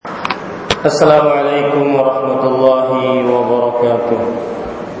Assalamualaikum warahmatullahi wabarakatuh.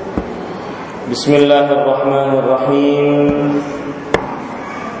 Bismillahirrahmanirrahim.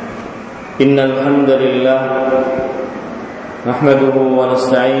 Innal hamdalillah nahmaduhu wa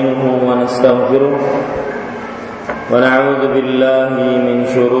nasta'inuhu wa nastaghfiruh wa na'udzu billahi min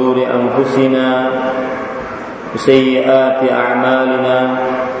shururi anfusina wa sayyiati a'malina.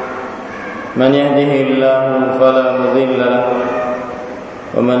 Man yahdihillahu fala mudilla lahu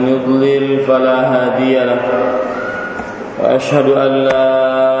ومن يضلل فلا هادي له وأشهد أن لا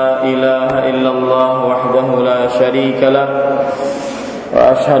إله إلا الله وحده لا شريك له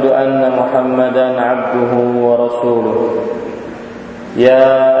وأشهد أن محمدا عبده ورسوله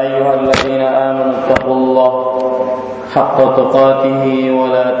يا أيها الذين آمنوا اتقوا الله حق تقاته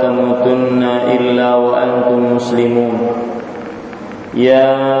ولا تموتن إلا وأنتم مسلمون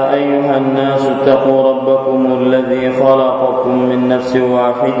يا أيها الناس اتقوا ربكم الذي خلقكم من نفس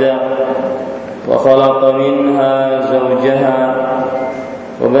واحدة وخلق منها زوجها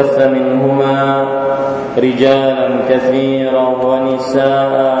وبث منهما رجالا كثيرا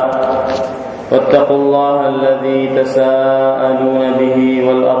ونساء واتقوا الله الذي تساءلون به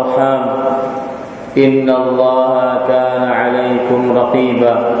والأرحام إن الله كان عليكم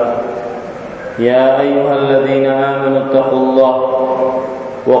رقيبا يا أيها الذين آمنوا اتقوا الله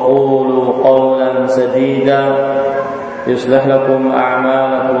وقولوا قولا سديدا يصلح لكم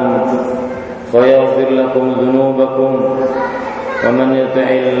أعمالكم ويغفر لكم ذنوبكم ومن يطع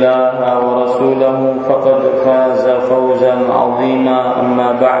الله ورسوله فقد فاز فوزا عظيما.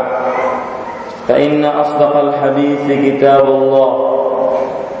 أما بعد فإن أصدق الحديث كتاب الله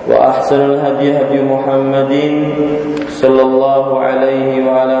وأحسن الهدي هدي محمد صلى الله عليه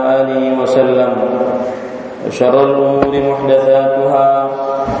وعلى آله وسلم وشر الأمور محدثاتها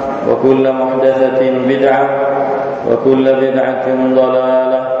وكل محدثة بدعة وكل بدعة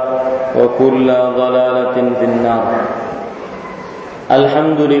ضلالة وكل ضلالة في النار.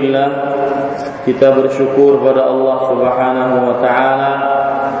 Alhamdulillah, kita bersyukur pada Allah Subhanahu wa taala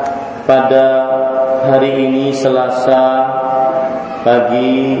pada hari ini Selasa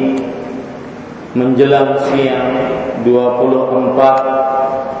pagi menjelang siang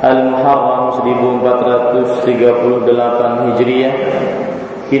 24 Al-Muharram 1438 Hijriah,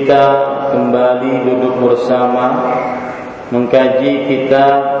 kita kembali duduk bersama mengkaji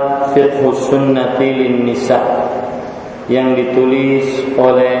kitab Fiqh Sunnati lin Nisa yang ditulis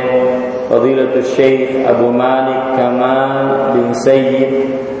oleh Fadilatul Syekh Abu Malik Kamal bin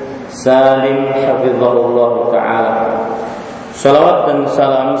Sayyid Salim hafizahullah taala. Salawat dan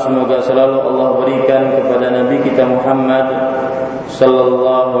salam semoga selalu Allah berikan kepada Nabi kita Muhammad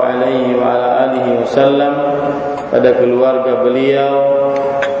sallallahu alaihi wa ala alihi wasallam, pada keluarga beliau,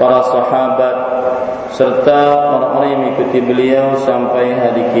 para sahabat serta orang-orang yang mengikuti beliau sampai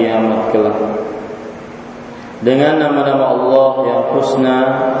hari kiamat kelak. Dengan nama-nama Allah yang husna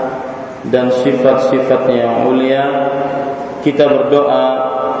dan sifat-sifatnya yang mulia, kita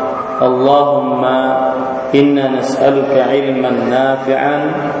berdoa, Allahumma inna nas'aluka ilman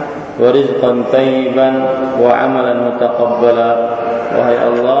nafi'an wa rizqan tayyiban wa amalan mutaqabbala. Wahai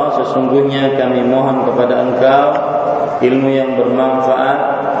Allah, sesungguhnya kami mohon kepada Engkau ilmu yang bermanfaat,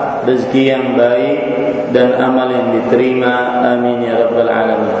 rezeki yang baik, dan amal yang diterima. Amin ya rabbal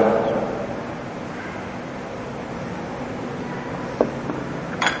alamin.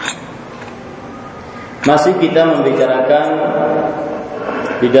 Masih kita membicarakan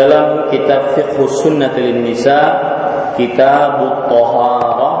di dalam kitab Fiqh Sunnah lin Nisa, Kitabut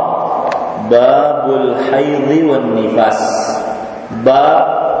Thaharah, Babul Haidhi wan Nifas, bab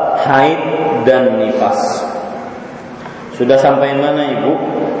haid dan nifas. Sudah sampai mana Ibu?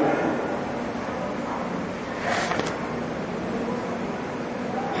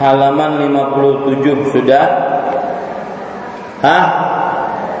 Halaman 57 sudah?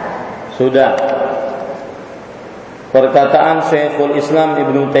 Sudah. Perkataan Syekhul Islam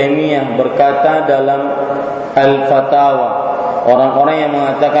Ibnu Taimiyah berkata dalam Al-Fatawa, orang-orang yang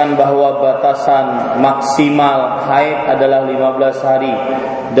mengatakan bahwa batasan maksimal haid adalah 15 hari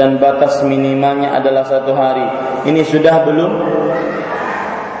dan batas minimalnya adalah 1 hari. Ini sudah belum?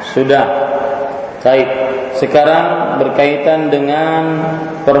 Sudah. Baik. Sekarang berkaitan dengan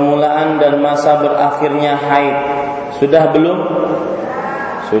permulaan dan masa berakhirnya haid. Sudah belum?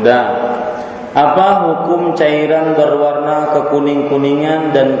 Sudah. Apa hukum cairan berwarna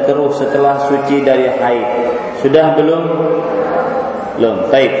kekuning-kuningan dan keruh setelah suci dari haid? Sudah belum? Belum.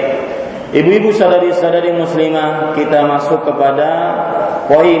 Baik. Ibu-ibu saudari-saudari muslimah, kita masuk kepada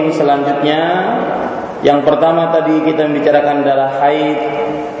poin selanjutnya. Yang pertama tadi kita membicarakan darah haid,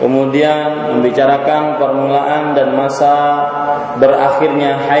 kemudian membicarakan permulaan dan masa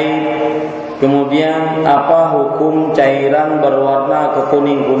berakhirnya haid. Kemudian apa hukum cairan berwarna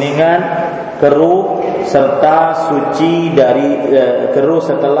kekuning-kuningan, keruh serta suci dari keruh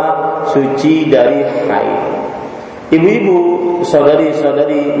setelah suci dari haid. Ibu-ibu,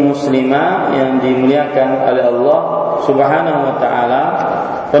 saudari-saudari muslimah yang dimuliakan oleh Allah Subhanahu wa taala,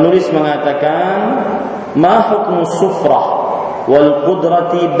 penulis mengatakan, "Ma hukmu sufrah wal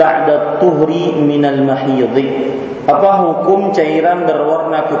qudrati ba'da tuhri minal mahidhi?" Apa hukum cairan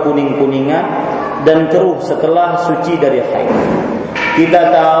berwarna kekuning-kuningan dan keruh setelah suci dari haid? Kita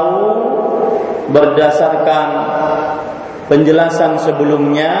tahu berdasarkan penjelasan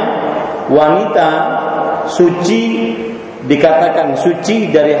sebelumnya, wanita suci dikatakan suci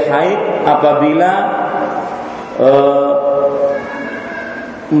dari haid apabila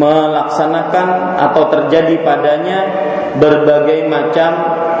melaksanakan atau terjadi padanya berbagai macam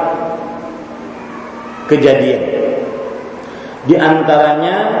kejadian. Di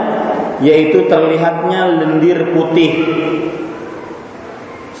antaranya yaitu terlihatnya lendir putih,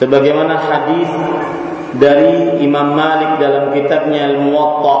 sebagaimana hadis dari Imam Malik dalam kitabnya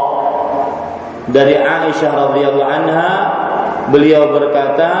Al-Muwatta dari Aisyah radhiyallahu anha, beliau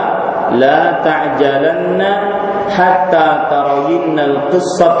berkata, "La ta'jalanna hatta tarawinna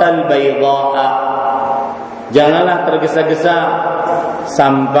al-qissata al-bayda'a." Janganlah tergesa-gesa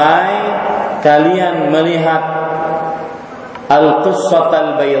sampai kalian melihat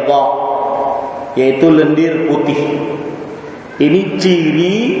al-qissata al-bayda, yaitu lendir putih. Ini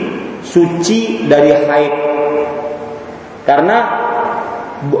ciri suci dari haid. Karena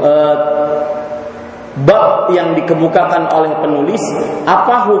bab yang dikemukakan oleh penulis,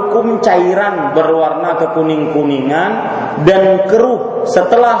 apa hukum cairan berwarna kekuning-kuningan dan keruh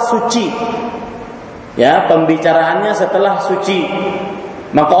setelah suci? Ya, pembicaraannya setelah suci.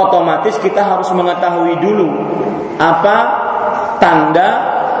 Maka otomatis kita harus mengetahui dulu apa tanda,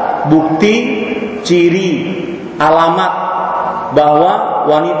 bukti, ciri, alamat bahwa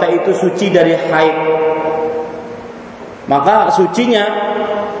wanita itu suci dari haid. Maka sucinya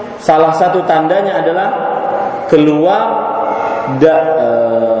salah satu tandanya adalah keluar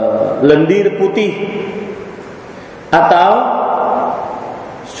lendir putih, atau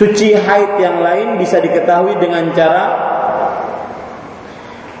suci haid yang lain bisa diketahui dengan cara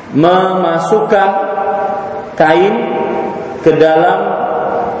memasukkan kain ke dalam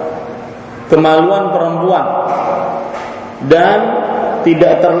kemaluan perempuan dan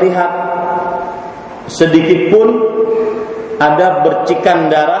tidak terlihat sedikit pun ada bercikan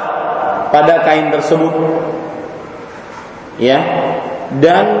darah pada kain tersebut, ya,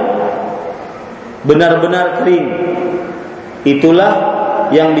 dan benar-benar kering. Itulah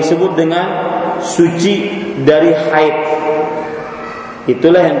yang disebut dengan suci dari haid.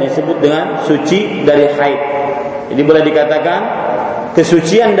 Itulah yang disebut dengan suci dari haid. Jadi boleh dikatakan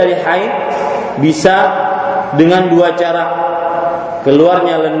kesucian dari haid bisa dengan dua cara: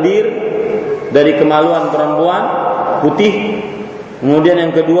 keluarnya lendir dari kemaluan perempuan putih, kemudian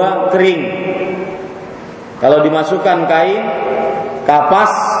yang kedua kering. Kalau dimasukkan kain,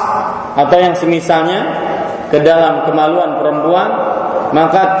 kapas atau yang semisalnya ke dalam kemaluan perempuan,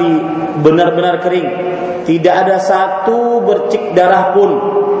 maka benar-benar kering, tidak ada satu bercik darah pun,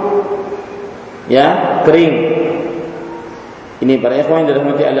 ya, kering. Ini para ikhwan yang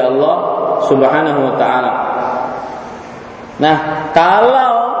dirahmati oleh Allah Subhanahu wa taala. Nah,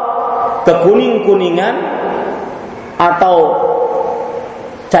 kalau kekuning-kuningan atau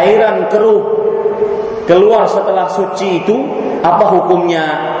cairan keruh keluar setelah suci itu, apa hukumnya?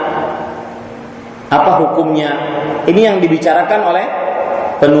 Apa hukumnya? Ini yang dibicarakan oleh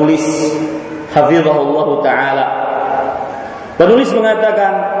penulis, hafizahullah taala. Penulis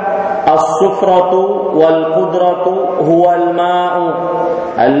mengatakan, as-sufratu wal qudratu huwal ma'u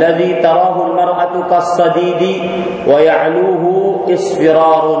alladhi tarahu al-mar'atu kas-sadidi wa ya'luhu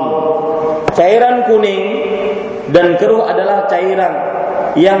isfirarun. Cairan kuning dan keruh adalah cairan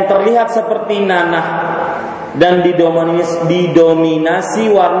yang terlihat seperti nanah dan didominasi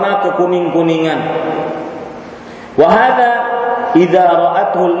warna kekuning-kuningan. Wa hadha idza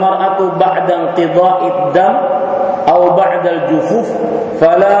ra'athu al-mar'atu ba'da inqida'id dam aw ba'da al-jufuf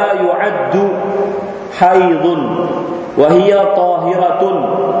fala yu'addu haidun wa hiya tahiratun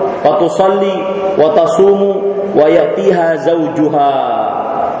wa tusalli wa tasumu wa ya'tiha zawjuha.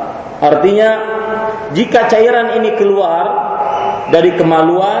 Artinya, jika cairan ini keluar dari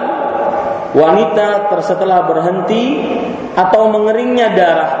kemaluan wanita setelah berhenti atau mengeringnya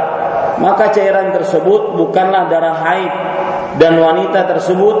darah, maka cairan tersebut bukanlah darah haid dan wanita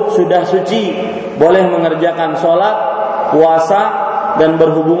tersebut sudah suci, boleh mengerjakan sholat, puasa, dan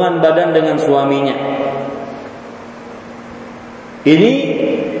berhubungan badan dengan suaminya. Ini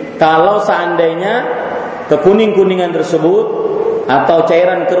kalau seandainya kekuning-kuningan tersebut atau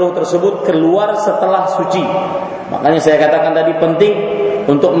cairan keruh tersebut keluar setelah suci. Makanya saya katakan tadi penting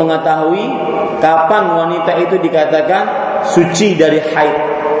untuk mengetahui kapan wanita itu dikatakan suci dari haid.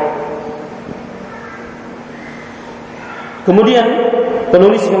 Kemudian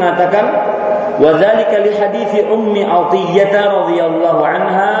penulis mengatakan wa dzalika li hadithi ummi Athiyyah radhiyallahu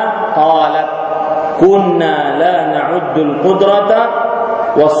anha qalat kunna la na'uddul qudrata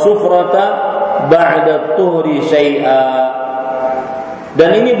was-sufrata ba'da tuhri syai'a.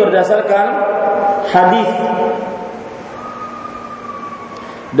 Dan ini berdasarkan hadis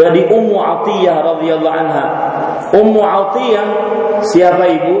dari Ummu Athiyyah radhiyallahu anha. Ummu Athiyyah siapa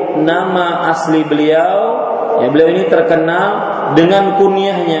ibu? Nama asli beliau, ya beliau ini terkenal dengan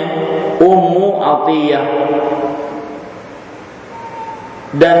kunyahnya Ummu Athiyyah.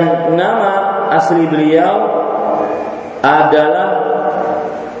 Dan nama asli beliau adalah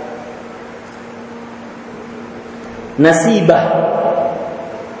Nasibah.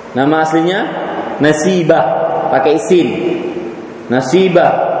 Nama aslinya Nasibah pakai sin.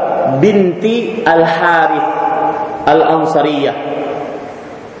 Nasibah binti Al-Harith Al-Ansariyah.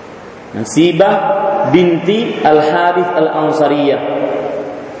 Nasibah binti Al-Harith Al-Ansariyah.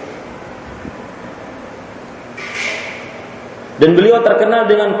 Dan beliau terkenal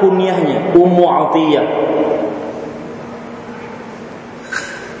dengan kunyahnya Ummu Athiyyah.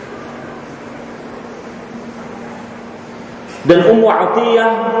 Dan Ummu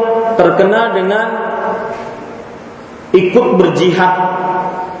Athiyyah terkenal dengan ikut berjihad.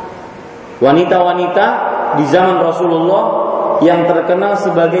 Wanita-wanita di zaman Rasulullah yang terkenal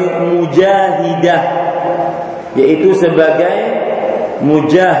sebagai mujahidah, yaitu sebagai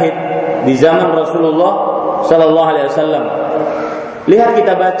mujahid di zaman Rasulullah sallallahu alaihi wasallam. Lihat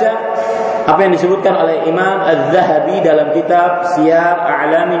kita baca apa yang disebutkan oleh Imam Az-Zahabi dalam kitab Siyar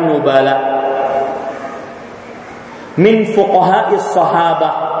A'lamin Nubala. Min fuqaha'is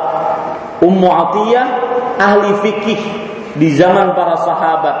sahabah, Ummu Athiyyah ahli fikih di zaman para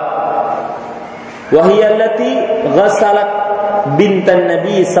sahabat. Wa hiya allati ghassalat bintan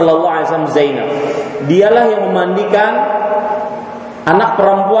Nabi sallallahu alaihi wasallam Zainab. Dialah yang memandikan anak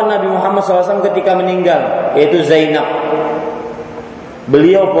perempuan Nabi Muhammad SAW ketika meninggal, yaitu Zainab.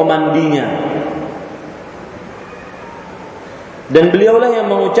 Beliau pemandinya. Dan beliaulah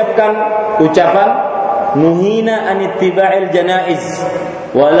yang mengucapkan ucapan nuhina an ittiba'il janaiz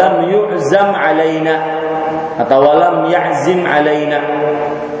wa lam yu'zam alaina atau wa lam ya'zim alaina.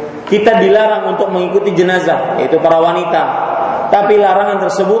 Kita dilarang untuk mengikuti jenazah, yaitu para wanita, tapi larangan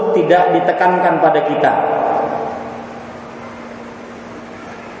tersebut tidak ditekankan pada kita.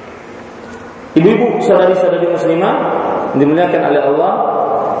 Ibu-ibu, saudari-saudari muslimah dimuliakan oleh Allah,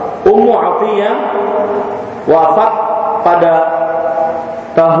 Ummu Athiyyah wafat pada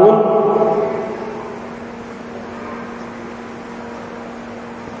tahun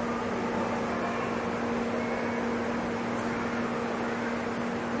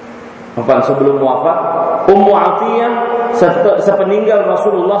sebelum wafat. Ummu Athiyyah sepeninggal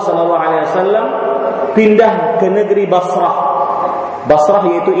Rasulullah sallallahu alaihi wasallam pindah ke negeri Basrah. Basrah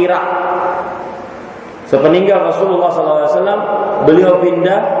yaitu Irak. Sepeninggal Rasulullah SAW, beliau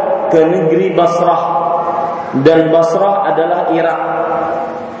pindah ke negeri Basrah, dan Basrah adalah Irak.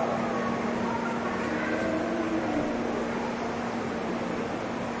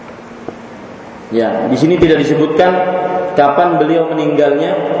 Ya, di sini tidak disebutkan kapan beliau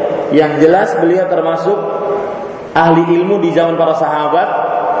meninggalnya. Yang jelas beliau termasuk ahli ilmu di zaman para sahabat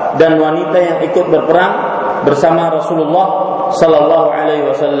dan wanita yang ikut berperang bersama Rasulullah sallallahu alaihi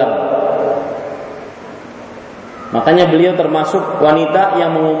wasallam. Makanya beliau termasuk wanita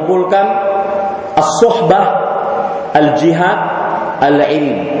yang mengumpulkan as-suhbah, al-jihad,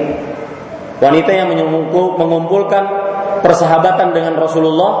 al-ilm. Wanita yang mengumpulkan persahabatan dengan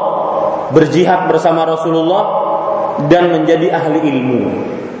Rasulullah, berjihad bersama Rasulullah, dan menjadi ahli ilmu.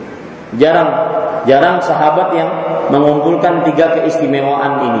 Jarang sahabat yang mengumpulkan tiga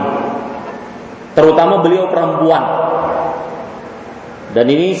keistimewaan ini. Terutama beliau perempuan. Dan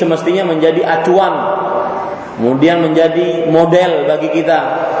ini semestinya menjadi acuan, kemudian menjadi model bagi kita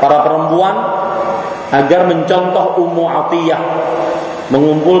para perempuan agar mencontoh Ummu Athiyyah,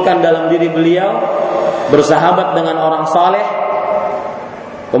 mengumpulkan dalam diri beliau bersahabat dengan orang saleh,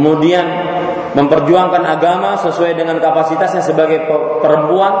 kemudian memperjuangkan agama sesuai dengan kapasitasnya sebagai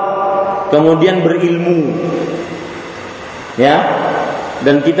perempuan, kemudian berilmu, ya,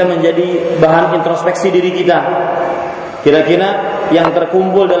 dan kita menjadi bahan introspeksi diri kita. Kira-kira yang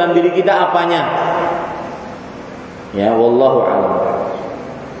terkumpul dalam diri kita apanya? Ya, wallahu a'lam.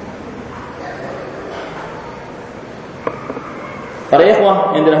 Para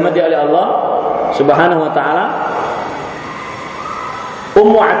ikhwah yang dirahmati oleh Allah Subhanahu wa taala,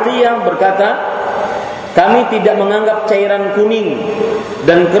 Ummu Atiyah berkata, kami tidak menganggap cairan kuning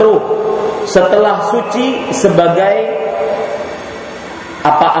dan keruh setelah suci sebagai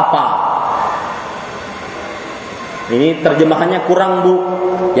apa-apa. Ini terjemahannya kurang, Bu.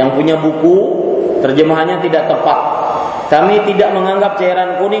 Yang punya buku terjemahannya tidak tepat. Kami tidak menganggap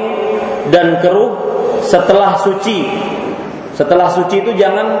cairan kuning dan keruh setelah suci. Setelah suci itu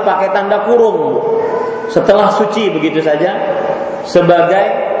jangan pakai tanda kurung. Setelah suci begitu saja, sebagai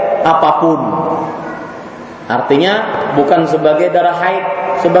apapun. Artinya bukan sebagai darah haid,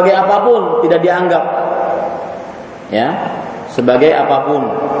 sebagai apapun tidak dianggap. Ya, sebagai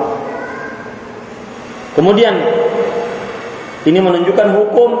apapun. Kemudian ini menunjukkan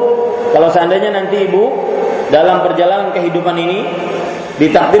hukum kalau seandainya nanti ibu dalam perjalanan kehidupan ini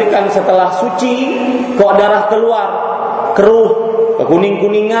ditakdirkan setelah suci kok darah keluar, keruh,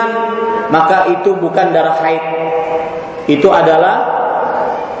 kekuning-kuningan, maka itu bukan darah haid. Itu adalah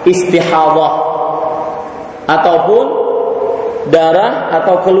istihadah ataupun darah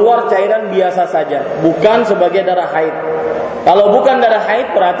atau keluar cairan biasa saja, bukan sebagai darah haid. Kalau bukan darah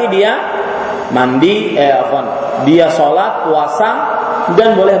haid berarti dia mandi, dia sholat, puasa,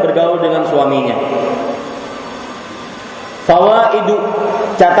 dan boleh bergaul dengan suaminya. Fawaidu,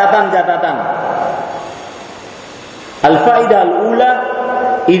 catatan-catatan. Al-faidah al-ula,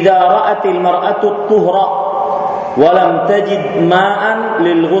 idza ra'atil mar'atu tuhra wa lam tajid ma'an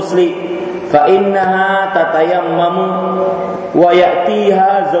lil ghusli fa innaha tatayammamu wa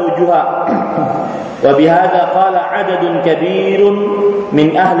ya'tiha zawjuha. Wa bihadza qala 'adadun kabirun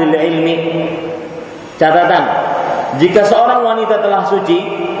min ahli al-ilmi. Catatan, jika seorang wanita telah suci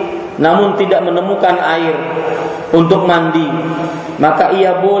namun tidak menemukan air untuk mandi, maka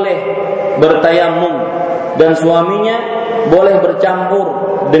ia boleh bertayamum dan suaminya boleh bercampur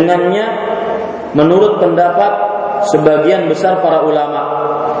dengannya menurut pendapat sebagian besar para ulama.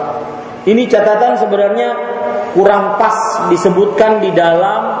 Ini catatan sebenarnya kurang pas disebutkan di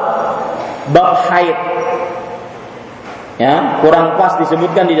dalam bab haid. Ya, kurang pas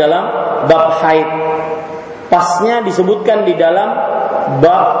disebutkan di dalam bab haid. Pasnya disebutkan di dalam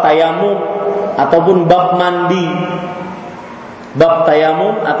bab tayamum ataupun bab mandi. Bab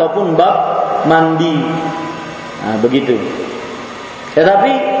tayamum ataupun bab mandi. Nah, begitu.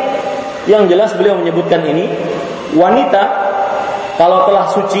 Tetapi yang jelas beliau menyebutkan ini, wanita kalau telah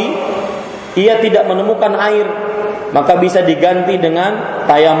suci ia tidak menemukan air, maka bisa diganti dengan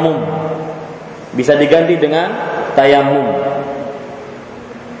tayamum. Bisa diganti dengan tayamum.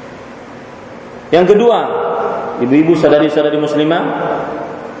 Yang kedua, ibu-ibu saudari-saudari muslimah,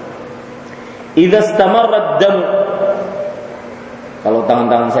 idza istamarra ad-dam. Kalau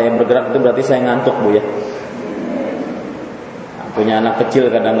tangan-tangan saya bergerak itu berarti saya ngantuk, Bu ya. Punya anak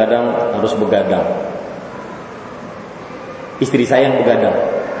kecil kadang-kadang harus begadang. Istri saya yang begadang.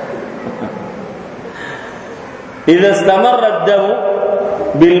 Idza istamarra ad-dam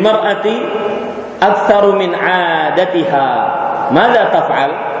bil mar'ati aktsaru min 'adatiha, madza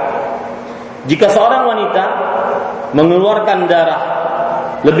taf'al? Jika seorang wanita mengeluarkan darah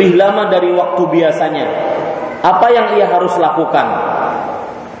lebih lama dari waktu biasanya, apa yang ia harus lakukan?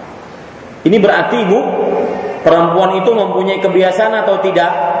 Ini berarti, Ibu, perempuan itu mempunyai kebiasaan atau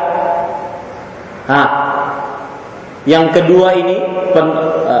tidak? Yang kedua ini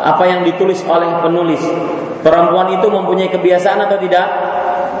apa yang ditulis oleh penulis, perempuan itu mempunyai kebiasaan atau tidak?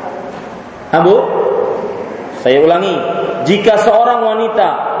 Bu, saya ulangi, jika seorang wanita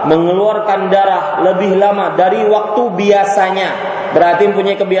mengeluarkan darah lebih lama dari waktu biasanya, berarti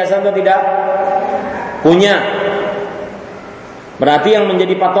mempunyai kebiasaan atau tidak? Punya. Berarti yang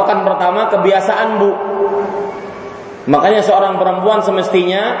menjadi patokan pertama kebiasaan, Bu. Makanya seorang perempuan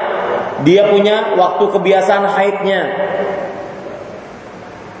semestinya dia punya waktu kebiasaan haidnya.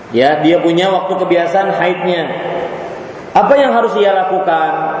 Ya, dia punya waktu kebiasaan haidnya. Apa yang harus ia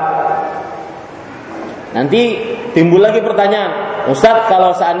lakukan? Nanti timbul lagi pertanyaan, Ustaz,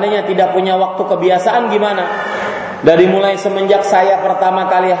 kalau seandainya tidak punya waktu kebiasaan gimana? Dari mulai semenjak saya pertama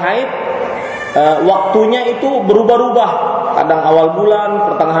kali haid, waktunya itu berubah-ubah. Kadang awal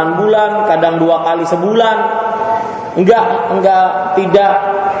bulan, pertengahan bulan, kadang 2 kali sebulan.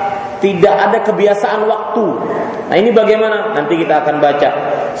 Tidak ada kebiasaan waktu. Nah, ini bagaimana? Nanti kita akan baca.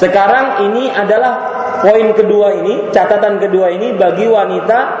 Sekarang ini adalah poin kedua ini, catatan kedua ini bagi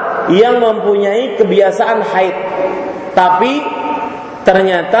wanita yang mempunyai kebiasaan haid, tapi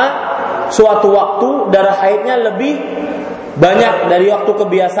ternyata suatu waktu darah haidnya lebih banyak dari waktu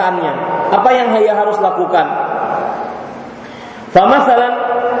kebiasaannya. Apa yang ia harus lakukan? Famasalan,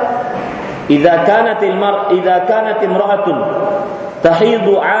 idza kanat imra'atun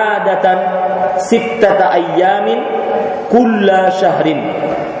tahidu 'adatan 6 ayyamin kulla syahrin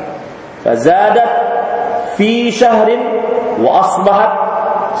fazadat fi syahrin wa asbahat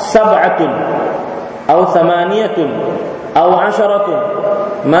 7 aw 8 aw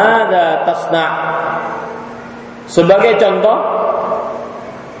 10 madza tasna'. Sebagai contoh,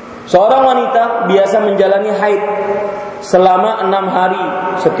 seorang wanita biasa menjalani haid selama 6 hari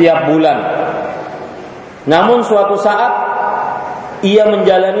setiap bulan. Namun suatu saat ia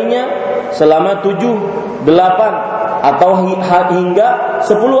menjalaninya selama 7, 8 atau hingga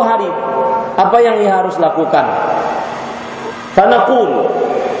 10 hari. Apa yang ia harus lakukan? Fanaqul,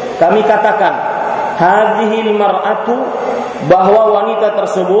 kami katakan, hadhil mar'atu, bahwa wanita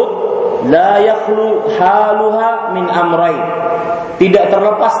tersebut la yakhlu haluha min amrayn, tidak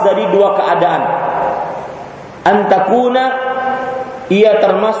terlepas dari 2 keadaan. Antakuna, ia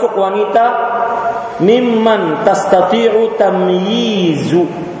termasuk wanita mimman tastati'u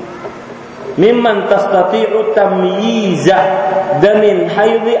tamyiza damil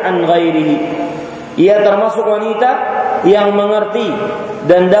haidhi an ghairihi. Ia termasuk wanita yang mengerti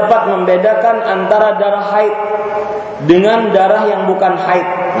dan dapat membedakan antara darah haid dengan darah yang bukan haid.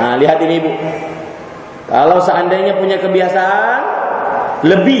 Nah, lihat ini Ibu. Kalau seandainya punya kebiasaan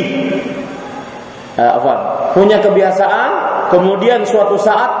lebih punya kebiasaan, kemudian suatu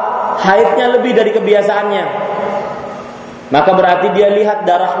saat haidnya lebih dari kebiasaannya, maka berarti dia lihat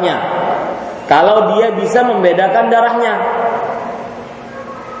darahnya. Kalau dia bisa membedakan darahnya.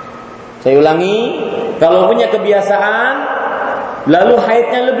 Saya ulangi, kalau punya kebiasaan lalu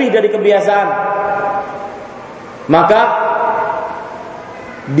haidnya lebih dari kebiasaan, maka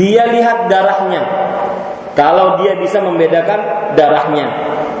dia lihat darahnya. Kalau dia bisa membedakan darahnya.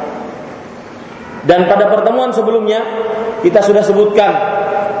 Dan pada pertemuan sebelumnya kita sudah sebutkan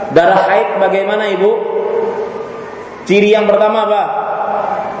darah haid bagaimana Ibu? Ciri yang pertama apa?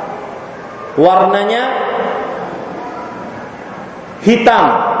 Warnanya hitam,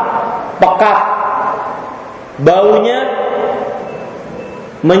 pekat, baunya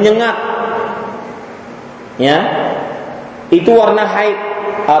menyengat. Ya. Itu warna haid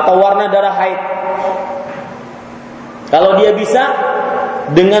atau warna darah haid. Kalau dia bisa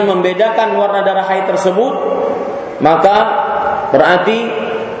dengan membedakan warna darah haid tersebut, maka berarti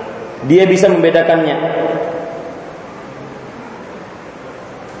dia bisa membedakannya.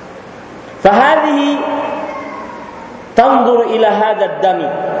 Fahadhihi tanzur ila hadzal dami.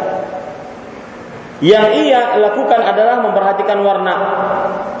 Yang ia lakukan adalah memperhatikan warna.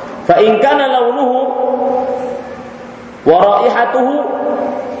 Fa in kana launuhu wa raihatuhu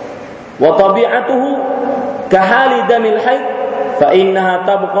wa tabi'atuhu kahali damil haid fa innaha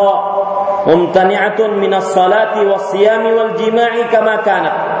tabqa mumtani'atun minas salati was siyami wal jima'i kama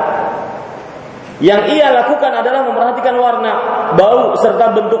kanat. Yang ia lakukan adalah memperhatikan warna, bau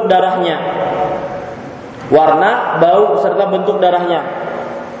serta bentuk darahnya. Warna, bau serta bentuk darahnya.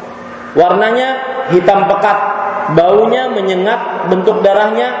 Warnanya hitam pekat, baunya menyengat, bentuk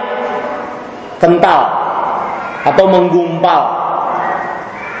darahnya kental atau menggumpal.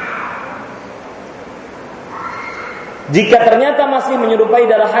 Jika ternyata masih menyerupai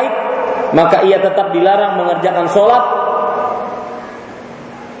darah haid, maka ia tetap dilarang mengerjakan sholat,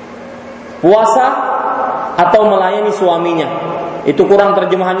 puasa, atau melayani suaminya. Itu kurang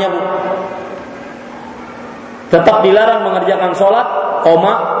terjemahannya, Bu. Tetap dilarang mengerjakan sholat,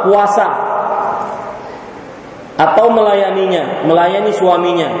 puasa, atau melayani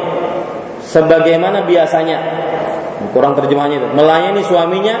suaminya sebagaimana biasanya. Kurang terjemahannya itu. Melayani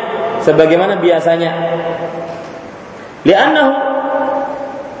suaminya sebagaimana biasanya. Li'annahu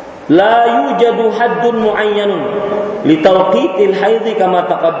la yujadu haddun muayyanun li tawqitil haidhi kama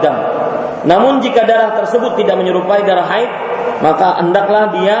taqaddam. Namun jika darah tersebut tidak menyerupai darah haid, maka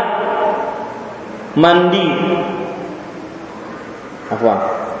hendaklah dia mandi.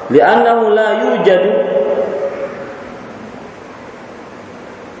 Li'annahu la yujadu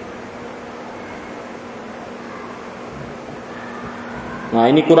Nah,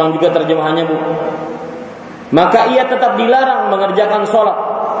 ini kurang juga terjemahannya, Bu. Maka ia tetap dilarang mengerjakan sholat,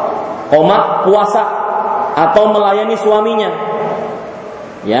 puasa, atau melayani suaminya.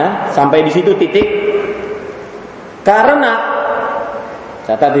 Ya, sampai di situ titik. Karena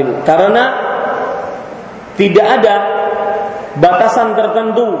catat Ibu, karena tidak ada batasan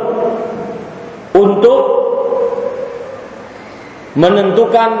tertentu untuk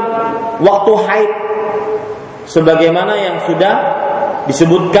menentukan waktu haid sebagaimana yang sudah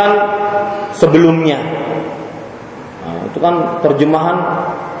disebutkan sebelumnya. Nah, itu kan terjemahan,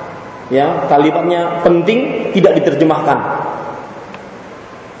 ya, kalimatnya penting tidak diterjemahkan.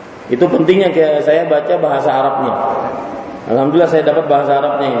 Itu pentingnya saya baca bahasa Arabnya. Alhamdulillah saya dapat bahasa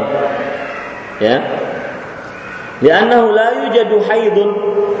Arabnya ini. Ya. Li'annahu la yujadu haidun,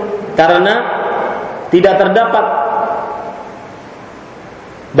 karena tidak terdapat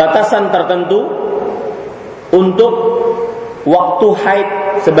batasan tertentu untuk waktu haid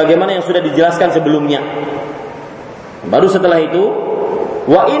sebagaimana yang sudah dijelaskan sebelumnya. Baru setelah itu,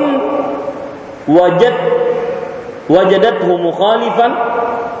 wa in wajadathu mukhalifan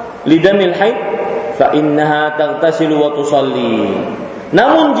lidamil haid fa innaha taghtasilu wa tusalli.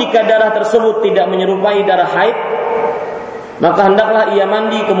 Namun jika darah tersebut tidak menyerupai darah haid, maka hendaklah ia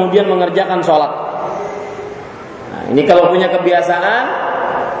mandi kemudian mengerjakan sholat. Nah, ini kalau punya kebiasaan,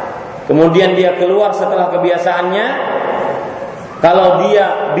 kemudian dia keluar setelah kebiasaannya, kalau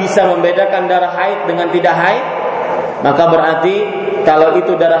dia bisa membedakan darah haid dengan tidak haid, maka berarti kalau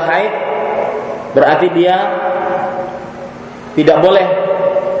itu darah haid, berarti dia tidak boleh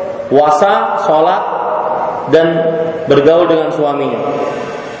puasa, sholat, dan bergaul dengan suaminya.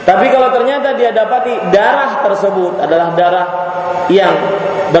 Tapi kalau ternyata dia dapati darah tersebut adalah darah yang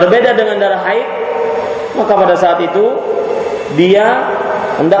berbeda dengan darah haid, maka pada saat itu dia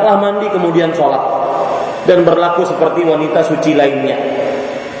hendaklah mandi kemudian sholat dan berlaku seperti wanita suci lainnya.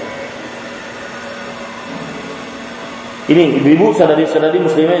 Ini ibu-ibu, saudari-saudari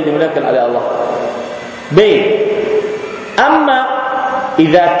muslimah yang dimuliakan oleh Allah. B. Amma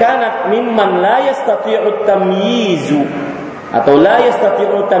idza kanat mimman la yastati'u tamyizu atau la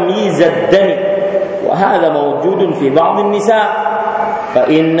yastati'u tamyiz ad-dami wa hadha mawjudun fi ba'd an-nisa fa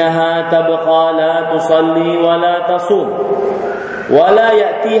innaha tabqa la tusalli wa la tasum wa la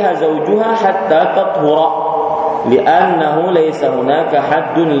ya'tiha zawjuha hatta tathura li'annahu laysa hunaka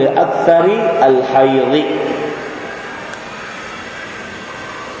haddun li aktsari al-hayd.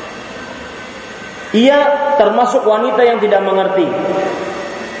 Ia termasuk wanita yang tidak mengerti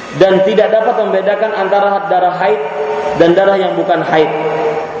dan tidak dapat membedakan antara darah haid dan darah yang bukan haid.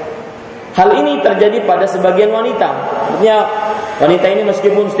 Hal ini terjadi pada sebagian wanita. Artinya wanita ini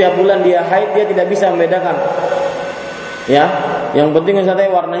meskipun setiap bulan dia haid, dia tidak bisa membedakan. Ya, yang penting misalnya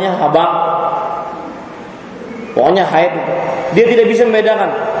warnanya abang, pokoknya haid, dia tidak bisa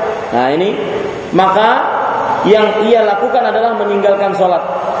membedakan. Nah ini, maka yang ia lakukan adalah meninggalkan sholat,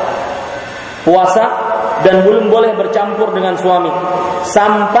 puasa, dan belum boleh bercampur dengan suami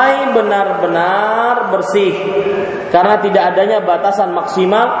sampai benar-benar bersih, karena tidak adanya batasan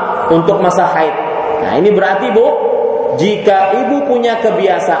maksimal untuk masa haid. Nah ini berarti Bu, jika ibu punya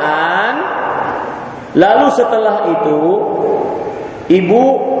kebiasaan, lalu setelah itu ibu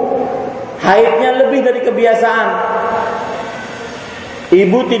haidnya lebih dari kebiasaan,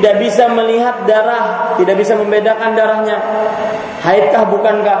 ibu tidak bisa melihat darah, tidak bisa membedakan darahnya, haidkah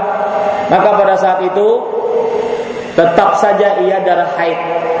bukankah, maka pada saat itu tetap saja ia darah haid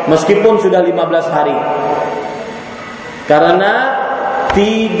meskipun sudah 15 hari. Karena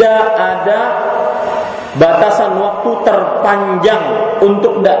tidak ada batasan waktu terpanjang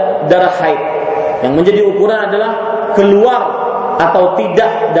untuk darah haid. Yang menjadi ukuran adalah keluar atau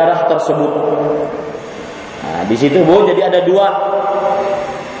tidak darah tersebut. Nah, di situ Bu, jadi ada dua.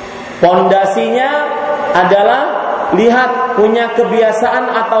 Pondasinya adalah lihat punya kebiasaan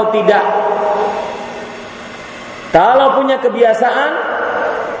atau tidak. Kalau punya kebiasaan,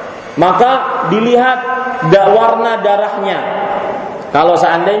 maka dilihat warna darahnya. Kalau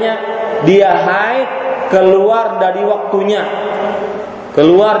seandainya dia haid keluar dari waktunya,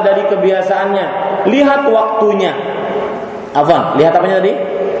 keluar dari kebiasaannya, lihat waktunya. Afwan, lihat apanya tadi?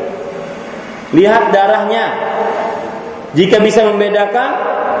 Lihat darahnya. Jika bisa membedakan,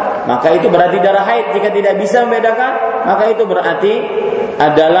 maka itu berarti darah haid. Jika tidak bisa membedakan, maka itu berarti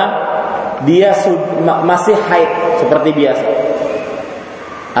adalah dia masih haid seperti biasa,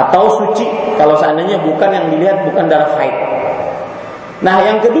 atau suci kalau seandainya bukan yang dilihat bukan darah haid. Nah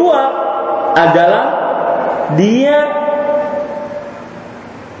yang kedua adalah dia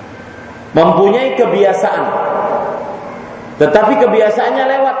mempunyai kebiasaan, tetapi kebiasaannya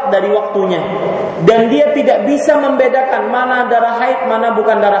lewat dari waktunya, dan dia tidak bisa membedakan mana darah haid, mana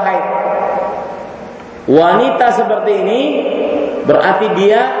bukan darah haid. Wanita seperti ini berarti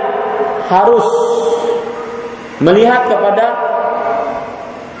dia harus melihat kepada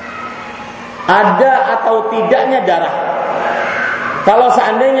ada atau tidaknya darah. Kalau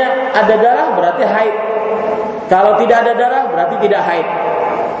seandainya ada darah berarti haid, kalau tidak ada darah berarti tidak haid.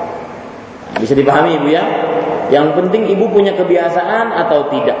 Bisa dipahami Ibu ya? Yang penting Ibu punya kebiasaan atau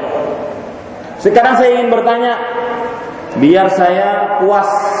tidak. Sekarang saya ingin bertanya, biar saya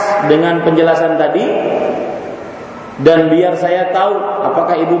puas dengan penjelasan tadi, dan biar saya tahu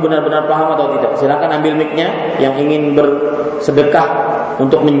apakah Ibu benar-benar paham atau tidak. Silakan ambil mic-nya yang ingin bersedekah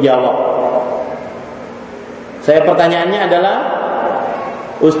untuk menjawab. Pertanyaannya adalah,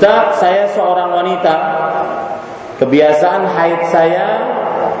 Ustaz, saya seorang wanita, kebiasaan haid saya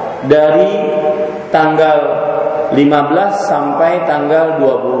dari tanggal 15 sampai tanggal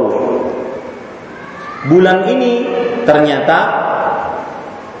 20. Bulan ini ternyata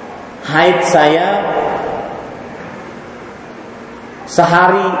haid saya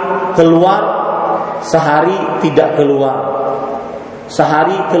sehari keluar, sehari tidak keluar.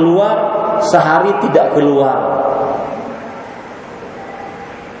 Sehari keluar, sehari tidak keluar.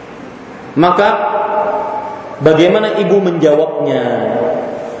 Maka bagaimana ibu menjawabnya?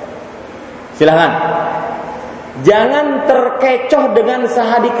 Silahkan. Jangan terkecoh dengan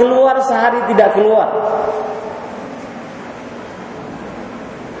sehari keluar, sehari tidak keluar.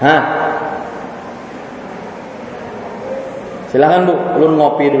 Silahkan Bu, lu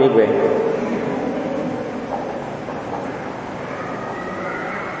ngopi dulu gue.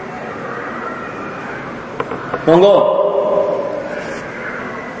 Monggo.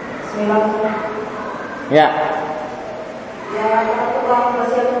 Ya. Ya, kalau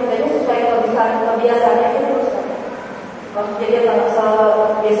bersih tidaknya sesuai kebiasaannya itu. Maksudnya dia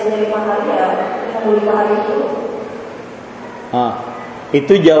kalau biasanya 5 hari ya, 5 hari itu.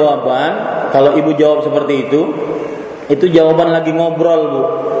 Itu jawaban. Kalau ibu jawab seperti itu jawaban lagi ngobrol, Bu.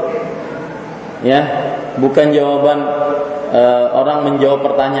 Ya, bukan jawaban orang menjawab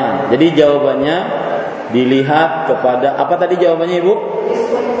pertanyaan. Jadi jawabannya dilihat kepada apa tadi jawabannya, Ibu?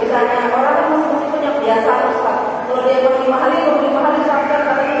 Misalnya orang itu mesti punya kebiasaan, Ustaz. Kalau dia 5 hari sampai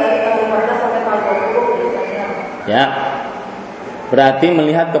dari tanggal 15 sampai tanggal 20 biasanya. Ya. Berarti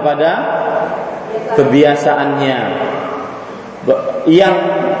melihat kepada kebiasaannya. Yang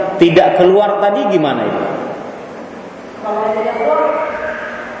tidak keluar tadi gimana itu? Kalau tidak keluar,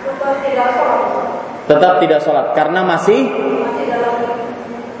 tetap tidak sholat. Tetap tidak sholat karena masih dalam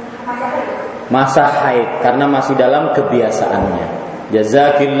masa haid, karena masih dalam kebiasaannya.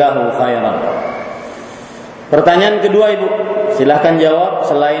 Jazakillahu khairan. Pertanyaan kedua, Ibu, silahkan jawab.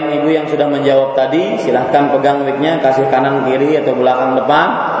 Selain Ibu yang sudah menjawab tadi, silahkan pegang mic-nya, kasih kanan kiri atau belakang depan.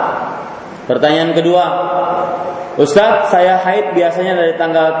 Pertanyaan kedua, Ustaz, saya haid biasanya dari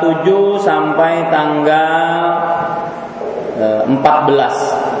tanggal 7 sampai tanggal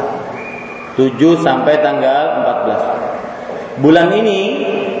 14. 7 sampai tanggal 14. Bulan ini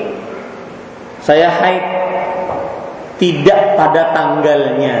saya haid tidak pada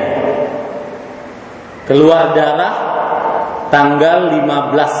tanggalnya. Keluar darah tanggal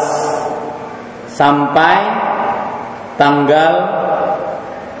 15 sampai tanggal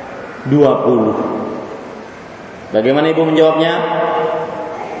 20. Bagaimana Ibu menjawabnya?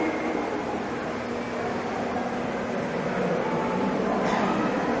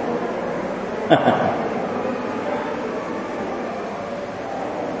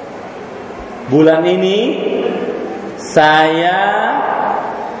 Bulan ini saya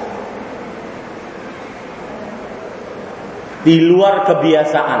di luar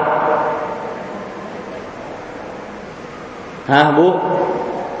kebiasaan. Bu?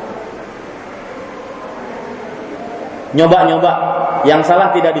 Nyoba. Yang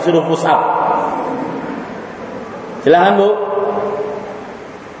salah tidak disuruh push up. Silakan, Bu.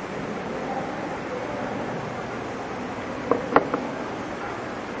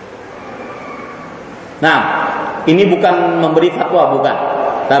 Nah, ini bukan memberi fatwa, bukan.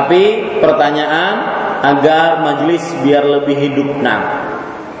 Tapi pertanyaan agar majelis biar lebih hidup. Nah,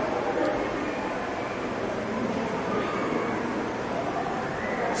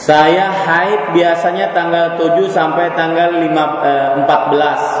 saya haid biasanya tanggal 7 sampai tanggal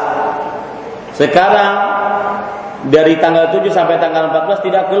 14. Sekarang dari tanggal 7 sampai tanggal 14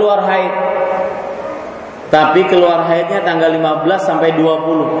 tidak keluar haid. Tapi keluar haidnya tanggal 15 sampai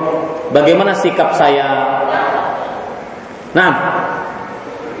 20. Bagaimana sikap saya? Nah,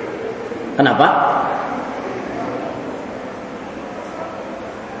 kenapa?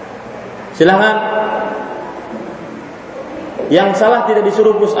 Silahkan. Yang salah tidak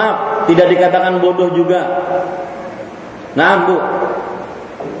disuruh push up, tidak dikatakan bodoh juga. Nah, Bu.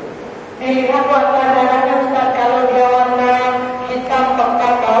 Lihat warna darahnya, Ustaz. Kalau dia warna hitam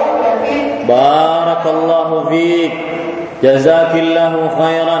pekat tahu berarti. Barakallahu fiik. Jazakillahu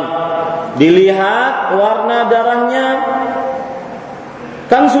khairan. Dilihat warna darahnya,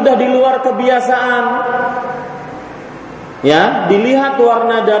 kan sudah di luar kebiasaan. Ya, dilihat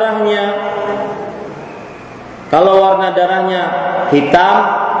warna darahnya. Kalau warna darahnya hitam,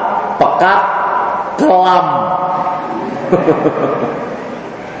 pekat, kelam,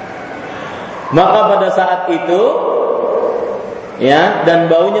 maka pada saat itu, ya, dan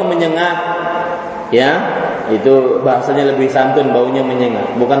baunya menyengat, ya, itu bahasanya lebih santun, baunya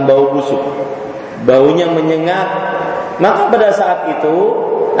menyengat, bukan bau busuk. baunya menyengat, maka pada saat itu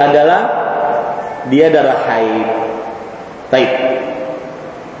adalah dia darah haid. Baik.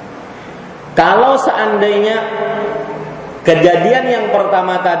 Kalau seandainya kejadian yang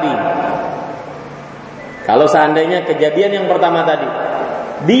pertama tadi,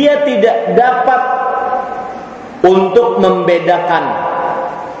 dia tidak dapat untuk membedakan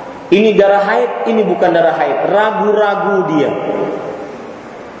ini darah haid, ini bukan darah haid, ragu-ragu dia.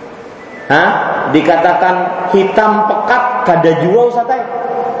 Dikatakan hitam pekat kada jua usatai,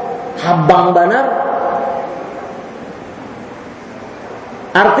 habang banar.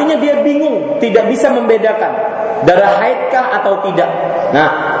 Artinya dia bingung, tidak bisa membedakan darah haidkah atau tidak. Nah,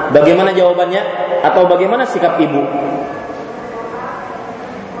 bagaimana jawabannya? Atau bagaimana sikap ibu?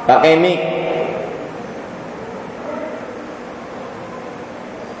 Pakai mic.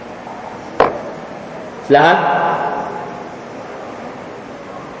 Silakan.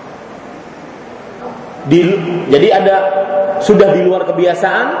 Jadi sudah di luar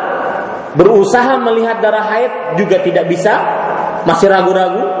kebiasaan, berusaha melihat darah haid juga tidak bisa, masih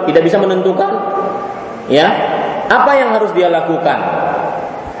ragu-ragu, tidak bisa menentukan. Ya, apa yang harus dia lakukan?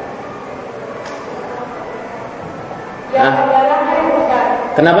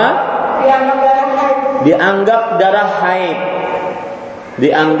 Kenapa? Dianggap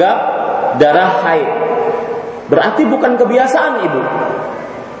darah haid. Berarti bukan kebiasaan, Ibu.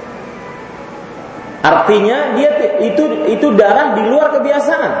 Artinya dia itu darah di luar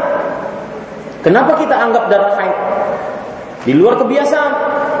kebiasaan. Kenapa kita anggap darah haid? Di luar kebiasaan.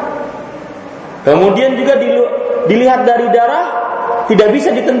 Kemudian juga dilihat dari darah tidak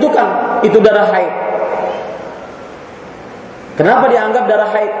bisa ditentukan itu darah haid. Kenapa dianggap darah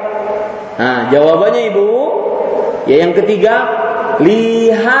haid? Nah, jawabannya Ibu, ya yang ketiga,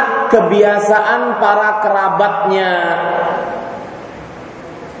 lihat kebiasaan para kerabatnya.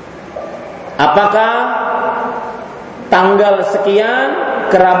 Apakah tanggal sekian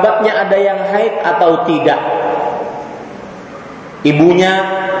kerabatnya ada yang haid atau tidak? Ibunya,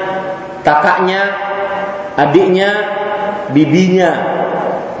 kakaknya, adiknya, bibinya,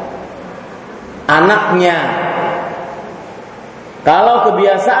 anaknya. Kalau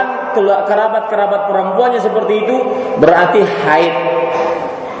kebiasaan kerabat-kerabat perempuannya seperti itu, berarti haid.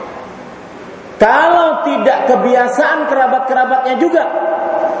 Kalau tidak kebiasaan kerabat-kerabatnya juga,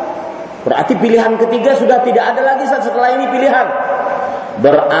 berarti pilihan ketiga sudah tidak ada lagi setelah ini pilihan.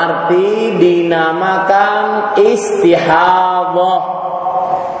 Berarti dinamakan istihadah.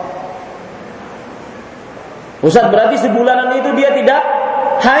 Ustaz, berarti sebulanan itu dia tidak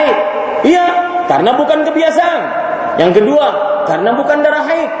haid. Iya, karena bukan kebiasaan. Yang kedua, karena bukan darah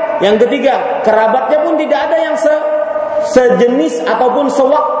haid. Yang ketiga, kerabatnya pun tidak ada yang sejenis ataupun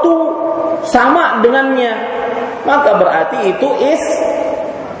sewaktu sama dengannya. Maka berarti itu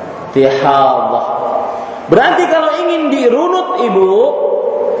istihadah. Berarti kalau ingin dirunut Ibu,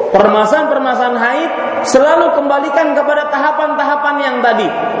 permasalahan-permasalahan haid selalu kembalikan kepada tahapan-tahapan yang tadi.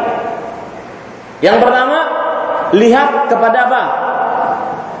 Yang pertama, lihat kepada apa?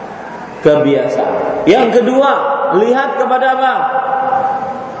 Kebiasaan. Yang kedua, lihat kepada apa?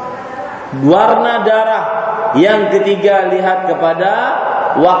 Warna darah. Yang ketiga, lihat kepada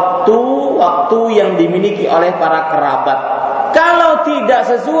waktu-waktu yang dimiliki oleh para kerabat. Kalau tidak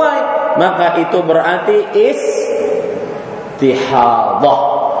sesuai, maka itu berarti istihadah.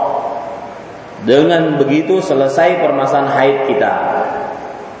 Dengan begitu selesai permasalahan haid kita.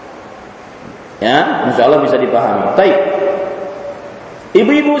 Ya, insyaallah bisa dipahami. Baik.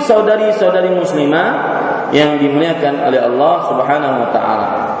 Ibu-ibu, saudari-saudari muslimah yang dimuliakan oleh Allah Subhanahu wa taala.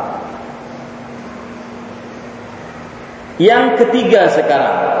 Yang ketiga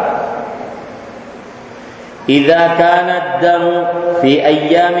sekarang, idza kana ad-damu fi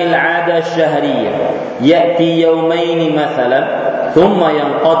ayyamil 'ada asy-syahriyah ya'ti yawmayn mathalan thumma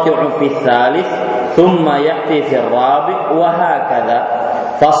yanqati'u fi ats-tsalits thumma ya'ti fi ar-rabi' wa hakadha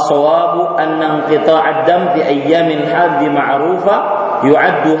fas-shawabu anna inqita' ad-dam fi ayyamil hadd ma'rufa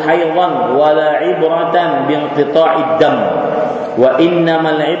yu'addu haydhan wa la 'ibratan bi inqita' ad-dam wa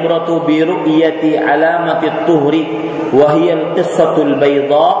innamal 'ibratu bi ru'yati 'alamati at-tuhri wa hiya al-qissatu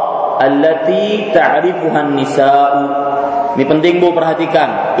al-bayda' allati ta'rifuha an-nisa'u. Ini penting Bu,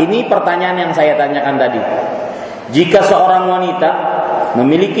 perhatikan. Ini pertanyaan yang saya tanyakan tadi. Jika seorang wanita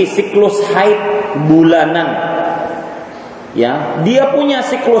memiliki siklus haid bulanan, ya, dia punya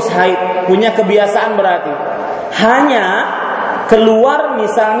siklus haid, punya kebiasaan berarti. Hanya keluar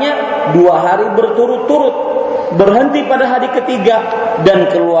misalnya 2 hari berturut-turut, berhenti pada hari ketiga dan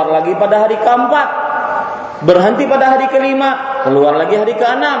keluar lagi pada hari keempat, berhenti pada hari kelima, keluar lagi hari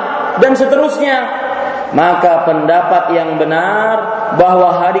keenam, dan seterusnya. maka pendapat yang benar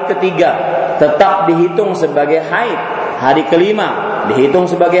bahwa hari ketiga tetap dihitung sebagai haid, hari kelima dihitung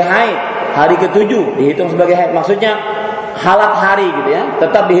sebagai haid, hari ketujuh dihitung sebagai haid. Maksudnya halat hari gitu ya,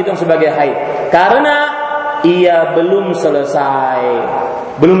 tetap dihitung sebagai haid karena ia belum selesai.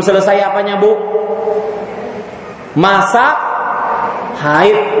 Belum selesai apanya, Bu? Masa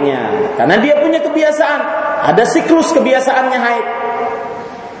haidnya. Karena dia punya kebiasaan, ada siklus kebiasaannya haid.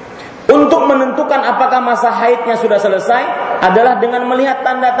 Untuk menentukan apakah masa haidnya sudah selesai adalah dengan melihat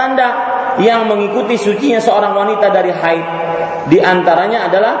tanda-tanda yang mengikuti sucinya seorang wanita dari haid. Di antaranya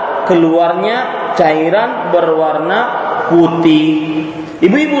adalah keluarnya cairan berwarna putih.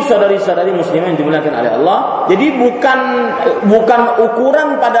 Ibu-ibu, saudari-saudari muslimah yang dimuliakan oleh Allah, jadi bukan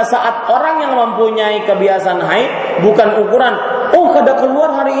ukuran pada saat orang yang mempunyai kebiasaan haid, bukan ukuran kada keluar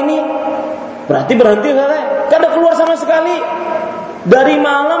hari ini berarti berhenti selesai. Kada keluar sama sekali. Dari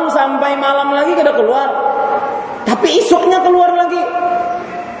malam sampai malam lagi kada keluar. Tapi esoknya keluar lagi.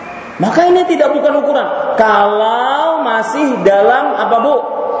 Maka ini bukan ukuran. Kalau masih dalam apa, Bu?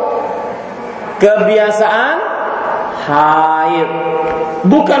 Kebiasaan haid.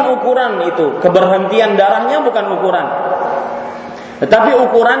 Bukan ukuran itu. Keberhentian darahnya bukan ukuran. Tetapi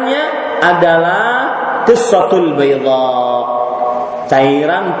ukurannya adalah qissatul bayda.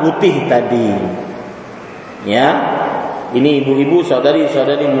 Cairan putih tadi. Ya. Ini ibu-ibu,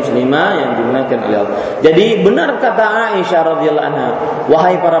 saudari-saudari muslimah yang dimuliakan oleh Allah. Jadi benar kata Aisyah radhiyallahu anha,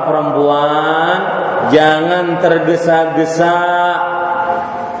 wahai para perempuan, jangan tergesa-gesa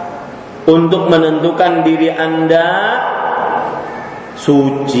untuk menentukan diri Anda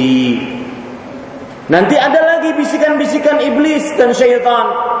suci. Nanti ada lagi bisikan-bisikan iblis dan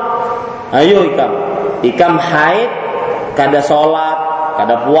syaitan. Ayo ikam haid, kada sholat,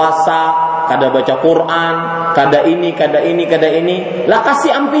 kada puasa, kada baca Quran, kada ini. Lah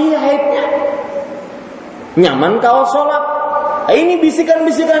kasih ampihi haidnya. Nyaman kau sholat. Ini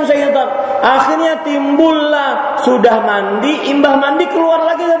bisikan-bisikan syaitan. Akhirnya timbullah sudah mandi, imbah mandi keluar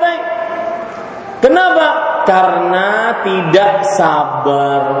lagi katanya. Kenapa? Karena tidak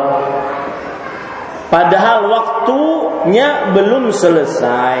sabar. Padahal waktunya belum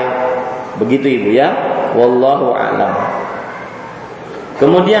selesai. Begitu ibu ya. Wallahu a'lam.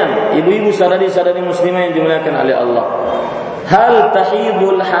 Kemudian ibu-ibu, saudari-saudari muslimah yang dimuliakan oleh Allah, hal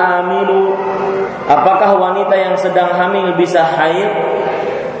tahidul hamilu, apakah wanita yang sedang hamil bisa haid?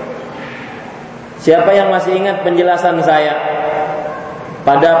 Siapa yang masih ingat penjelasan saya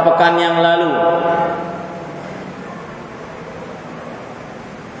pada pekan yang lalu?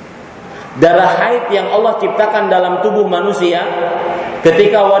 Darah haid yang Allah ciptakan dalam tubuh manusia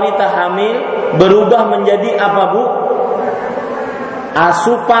ketika wanita hamil berubah menjadi apa, Bu?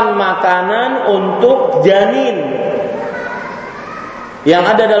 Asupan makanan untuk janin yang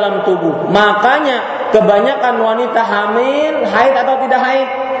ada dalam tubuh. Makanya kebanyakan wanita hamil haid atau tidak haid?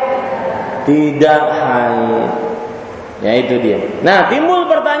 Tidak haid. Ya itu dia. Nah, timbul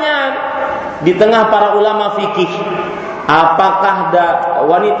pertanyaan di tengah para ulama fikih, apakah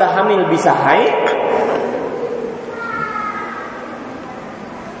wanita hamil bisa haid?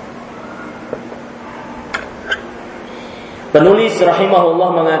 Penulis rahimahullah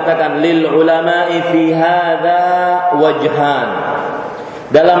mengatakan lil ulama'i fi hadza wajhan.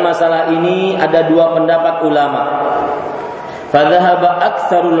 Dalam masalah ini ada dua pendapat ulama. Fadhahaba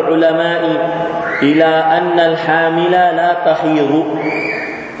aktsarul ulama'i ila anna al-hamila la tahidu.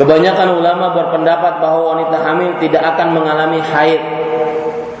 Kebanyakan ulama berpendapat bahwa wanita hamil tidak akan mengalami haid.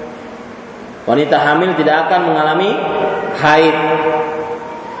 Wanita hamil tidak akan mengalami haid.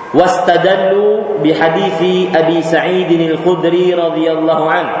 Wastadallu bihadithi Abi Sa'id al-Khudri radhiyallahu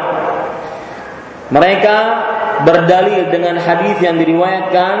anhu. Mereka berdalil dengan hadis yang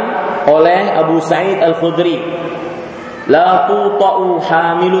diriwayatkan oleh Abu Sa'id al-Khudri, la tuta'u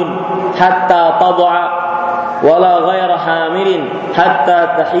hamilun hatta tad'a wala ghaira hamilin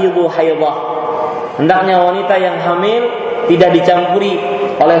hatta tahidu haidah. Hendaknya wanita yang hamil tidak dicampuri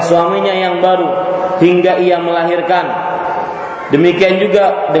oleh suaminya yang baru hingga ia melahirkan. Demikian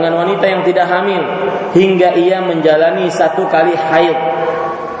juga dengan wanita yang tidak hamil hingga ia menjalani satu kali haid.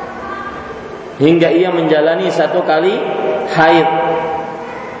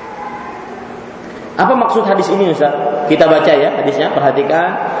 Apa maksud hadis ini, Ustaz? Kita baca ya hadisnya,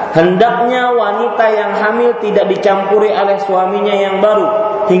 perhatikan. Hendaknya wanita yang hamil tidak dicampuri oleh suaminya yang baru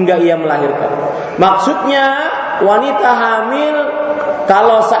hingga ia melahirkan. Maksudnya wanita hamil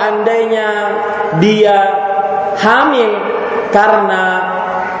kalau seandainya dia hamil karena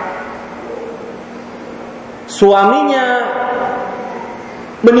suaminya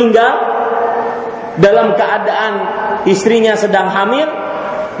meninggal dalam keadaan istrinya sedang hamil,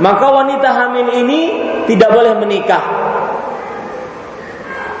 maka wanita hamil ini tidak boleh menikah.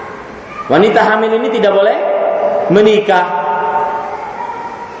 Wanita hamil ini tidak boleh menikah.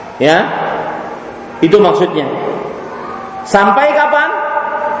 Ya. Itu maksudnya. Sampai kapan?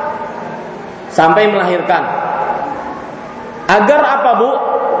 Sampai melahirkan. Agar apa, Bu?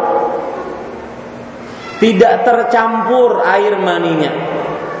 Tidak tercampur air maninya.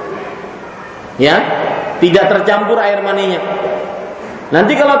 Ya, tidak tercampur air maninya.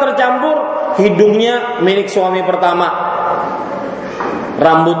 Nanti kalau tercampur, hidungnya milik suami pertama,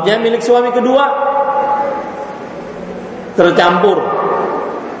 rambutnya milik suami kedua, tercampur.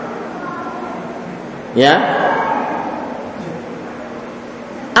 Ya.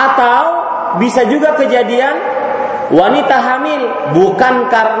 Atau bisa juga kejadian wanita hamil bukan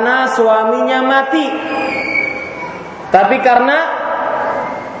karena suaminya mati, tapi karena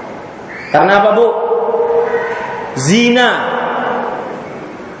apa, Bu? Zina.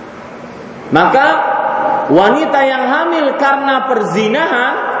 Maka wanita yang hamil karena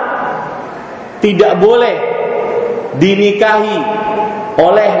perzinahan tidak boleh dinikahi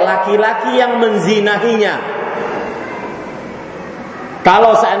oleh laki-laki yang menzinahinya.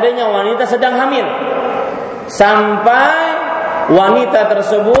 Kalau seandainya wanita sedang hamil sampai wanita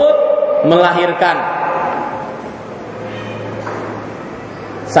tersebut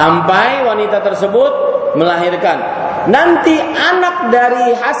melahirkan, nanti anak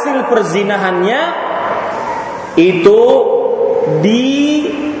dari hasil perzinahannya itu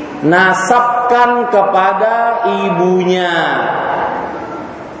dinasabkan kepada ibunya,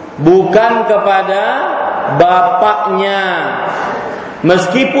 bukan kepada bapaknya,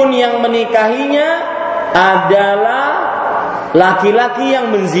 meskipun yang menikahinya adalah laki-laki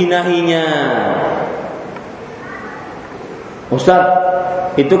yang menzinahinya. Ustaz,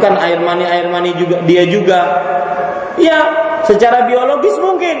 itu kan air mani juga, dia juga. Ya, secara biologis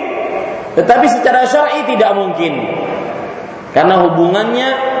mungkin, tetapi secara syar'i tidak mungkin. Karena hubungannya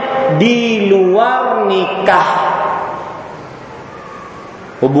di luar nikah.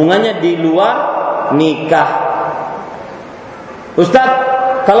 Ustaz,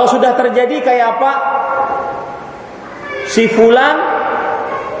 kalau sudah terjadi kayak apa? Si fulan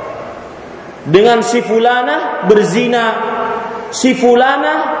dengan si fulanah berzina, si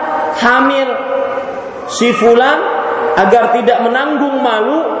fulanah hamil, si fulan agar tidak menanggung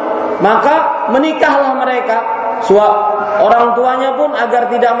malu maka menikahlah mereka. Orang tuanya pun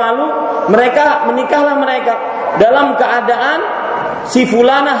agar tidak malu, menikahlah mereka dalam keadaan si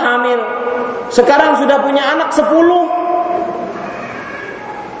fulanah hamil. Sekarang sudah punya anak 10.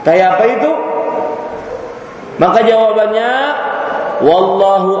 Kayak apa itu? Maka jawabannya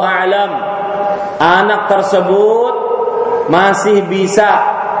wallahu a'lam. Anak tersebut masih bisa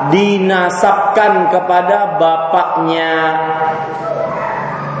dinasabkan kepada bapaknya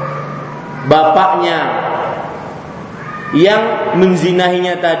yang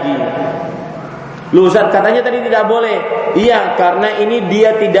menzinahinya tadi. Lu Ustaz katanya tadi tidak boleh. Iya, karena ini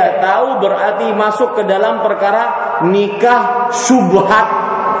dia tidak tahu, berarti masuk ke dalam perkara nikah syubhat,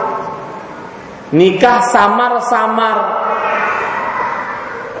 nikah samar-samar.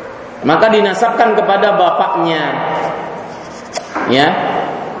 Maka dinasabkan kepada bapaknya. Ya.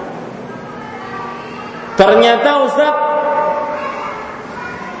 Ternyata Ustaz,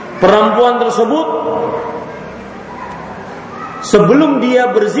 perempuan tersebut sebelum dia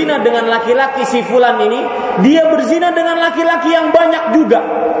berzina dengan laki-laki si fulan ini, dia berzina dengan laki-laki yang banyak juga.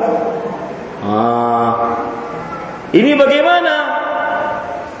 Ini bagaimana?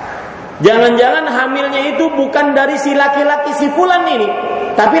 Jangan-jangan hamilnya itu bukan dari si laki-laki si fulan ini,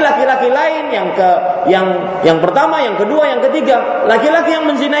 tapi laki-laki lain yang pertama, yang kedua, yang ketiga. Laki-laki yang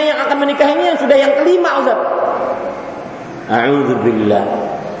menzinai yang akan menikahinya yang sudah yang kelima, Ustaz. A'udzubillah.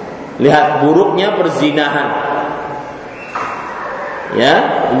 Lihat buruknya perzinahan. Ya,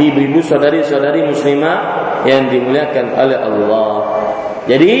 ibu-ibu saudari-saudari muslimah yang dimuliakan oleh Allah.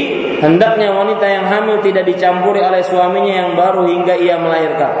 Jadi hendaknya wanita yang hamil tidak dicampuri oleh suaminya yang baru hingga ia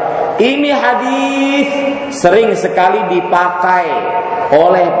melahirkan. Ini hadis sering sekali dipakai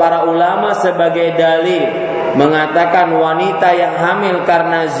oleh para ulama sebagai dalil mengatakan wanita yang hamil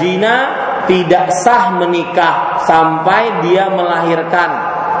karena zina tidak sah menikah sampai dia melahirkan.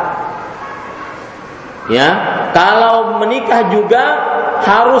 Ya, kalau menikah juga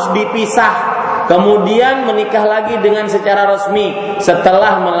harus dipisah, kemudian menikah lagi dengan secara resmi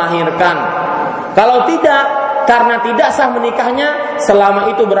setelah melahirkan. Kalau tidak, karena tidak sah menikahnya,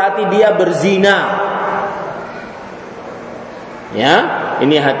 selama itu berarti dia berzina. Ya,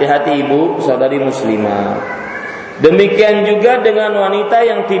 ini hati-hati ibu saudari muslimah. Demikian juga dengan wanita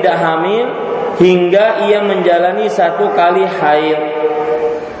yang tidak hamil hingga ia menjalani 1 kali haid.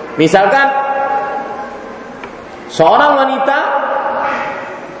 Misalkan Seorang wanita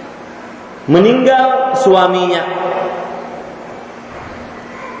meninggal suaminya,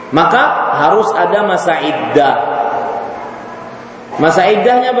 maka harus ada masa iddah. Masa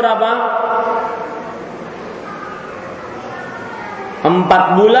iddahnya berapa?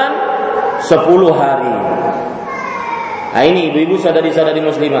 4 bulan 10 hari. Nah ini ibu-ibu saudari-saudari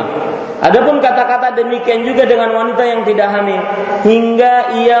muslimah. Adapun kata-kata demikian juga dengan wanita yang tidak hamil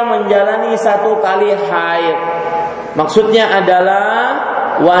hingga ia menjalani 1 kali haid. Maksudnya adalah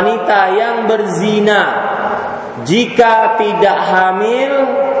wanita yang berzina jika tidak hamil,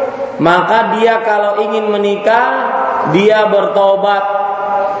 maka dia kalau ingin menikah dia bertobat,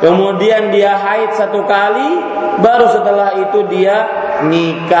 kemudian dia haid 1 kali, baru setelah itu dia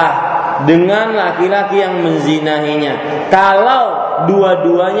nikah dengan laki-laki yang menzinahinya, kalau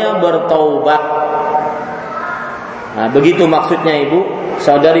dua-duanya bertaubat. Nah, begitu maksudnya ibu,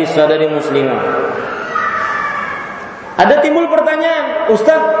 saudari-saudari muslimah. Ada timbul pertanyaan,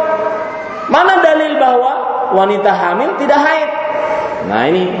 Ustaz, mana dalil bahwa wanita hamil tidak haid? Nah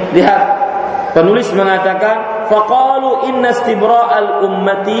ini, lihat, penulis mengatakan, faqalu inna istibra'al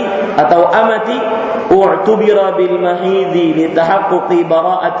ummati atau amati u'tubira bil mahidi li tahaqquqi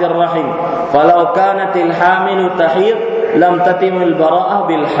bara'atir rahim falau kanatil hamilu tahid lam tatimul bara'ah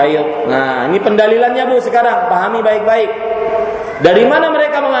bil haid. Nah, ini pendalilannya Bu sekarang, pahami baik-baik. Dari mana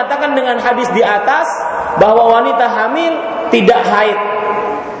mereka mengatakan dengan hadis di atas bahwa wanita hamil tidak haid?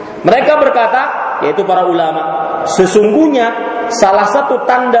 Mereka berkata, yaitu para ulama, sesungguhnya salah satu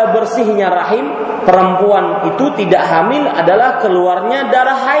tanda bersihnya rahim perempuan itu tidak hamil adalah keluarnya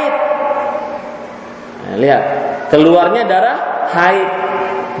darah haid. Nah, lihat, keluarnya darah haid.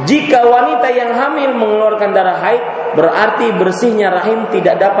 Jika wanita yang hamil mengeluarkan darah haid, berarti bersihnya rahim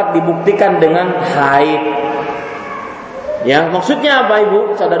tidak dapat dibuktikan dengan haid. Ya, maksudnya apa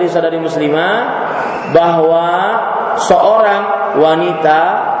ibu, saudari-saudari muslimah? Bahwa seorang wanita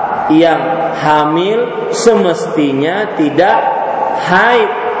yang hamil semestinya tidak haid.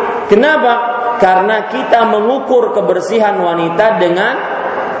 Kenapa? Karena kita mengukur kebersihan wanita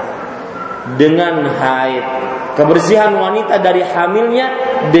dengan haid. Kebersihan wanita dari hamilnya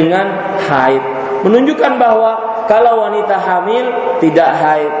dengan haid. Menunjukkan bahwa kalau wanita hamil tidak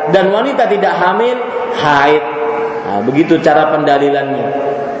haid dan wanita tidak hamil haid. Nah, begitu cara pendalilannya.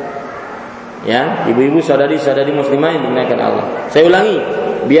 Ya, ibu-ibu saudari-saudari muslimah yang dimuliakan Allah. Saya ulangi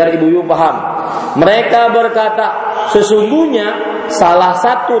biar ibu-ibu paham. Mereka berkata, sesungguhnya salah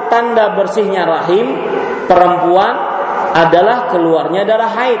satu tanda bersihnya rahim perempuan adalah keluarnya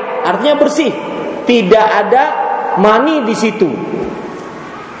darah haid. Artinya bersih, tidak ada mani di situ,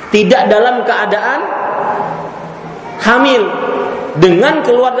 tidak dalam keadaan hamil dengan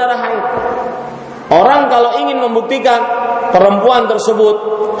keluar darah haid. Orang kalau ingin membuktikan perempuan tersebut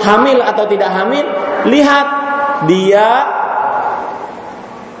hamil atau tidak hamil, lihat dia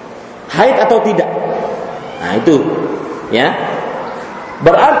haid atau tidak. Nah itu, ya.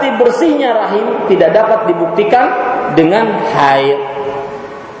 Berarti bersihnya rahim tidak dapat dibuktikan dengan haid.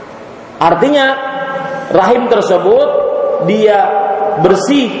 Artinya rahim tersebut dia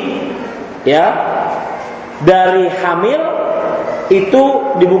bersih, ya, dari hamil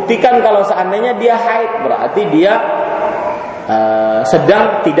itu dibuktikan kalau seandainya dia haid, berarti dia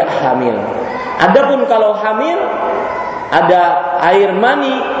sedang tidak hamil. Adapun kalau hamil ada air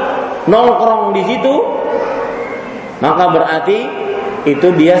mani nongkrong di situ, maka berarti itu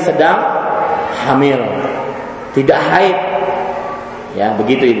dia sedang hamil, tidak haid. Ya,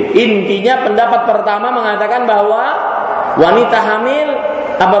 begitu Ibu. Intinya pendapat pertama mengatakan bahwa wanita hamil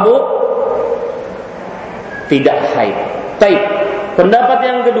apa Bu? Tidak haid. Baik. Pendapat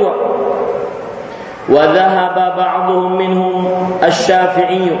yang kedua, wa dhahaba ba'dhum minhum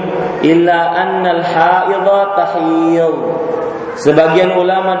asy-Syafi'i illa anna al-haidha tahiyid. Sebagian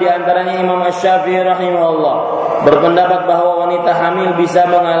ulama di antaranya Imam Asy-Syafi'i rahimahullah berpendapat bahwa wanita hamil bisa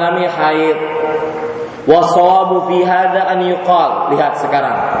mengalami haid. Wa shawabu fi hadza an yuqal. Lihat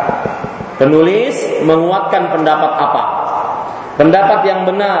sekarang. Penulis menguatkan pendapat apa? Pendapat yang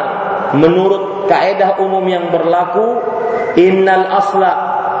benar menurut kaidah umum yang berlaku, innal asla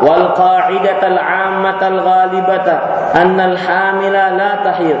wal qa'idatal 'ammatal ghalibata annal hamila la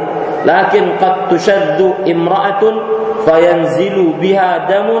tahid lakin qad tushaddu imra'atun fayanzilu biha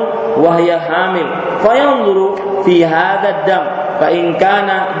damun wa hiya hamil fayanzuru fi hadha ad-dam fa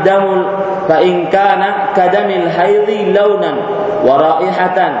in kana kadamil haidhi launan wa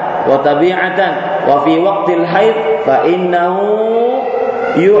raihatan wa tabi'atan wa fi waqtil haid fa innahu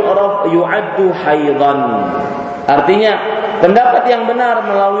yu'addu haidan. Artinya pendapat yang benar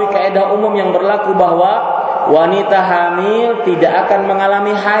melalui kaidah umum yang berlaku bahwa wanita hamil tidak akan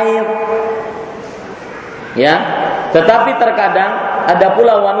mengalami haid. Ya, Tetapi terkadang ada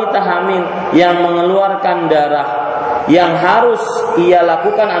pula wanita hamil yang mengeluarkan darah. Yang harus ia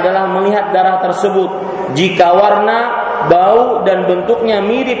lakukan adalah melihat darah tersebut. Jika warna, bau dan bentuknya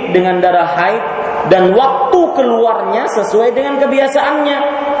mirip dengan darah haid dan waktu keluarnya sesuai dengan kebiasaannya,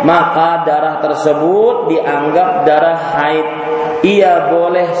 maka darah tersebut dianggap darah haid. Ia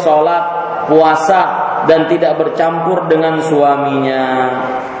boleh sholat, puasa dan tidak bercampur dengan suaminya.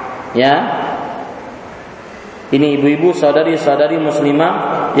 Ya. Ini ibu-ibu, saudari-saudari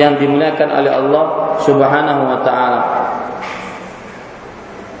muslimah yang dimuliakan oleh Allah Subhanahu wa taala.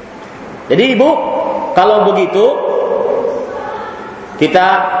 Jadi ibu, kalau begitu kita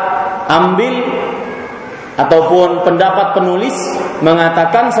ambil ataupun pendapat penulis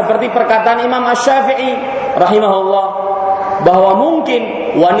mengatakan seperti perkataan Imam Asy-Syafi'i rahimahullah, bahwa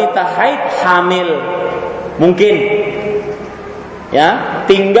mungkin wanita haid hamil, mungkin, ya,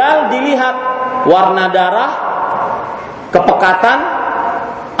 tinggal dilihat warna darah, kepekatan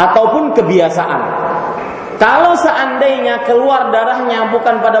ataupun kebiasaan. Kalau seandainya keluar darahnya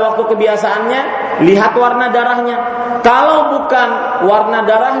bukan pada waktu kebiasaannya, lihat warna darahnya. Kalau bukan warna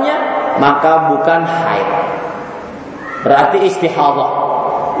darahnya, maka bukan haid. Berarti istihadah.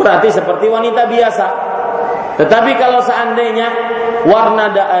 Berarti seperti wanita biasa. Tetapi kalau seandainya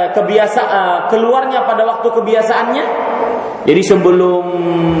warna keluarnya pada waktu kebiasaannya, jadi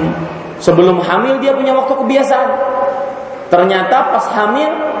sebelum hamil dia punya waktu kebiasaan. Ternyata pas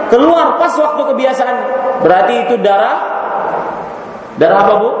hamil keluar pas waktu kebiasaan. Berarti itu darah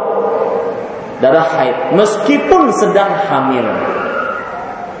apa, Bu? Darah haid. Meskipun sedang hamil.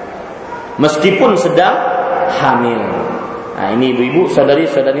 Nah, ini ibu-ibu,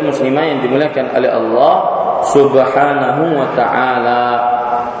 saudari-saudari muslimah yang dimuliakan oleh Allah Subhanahu wa taala.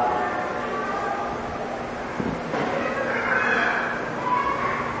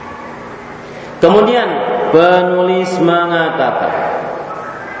 Kemudian penulis mengatakan,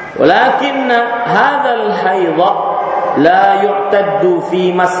 walakinna hadzal haidha la yu'taddu fi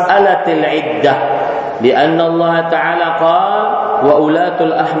mas'alatil iddah, lianna Allah Ta'ala qala wa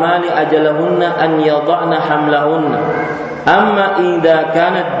ulatul ahmali ajalahunna an yada'na hamlahunna, amma idza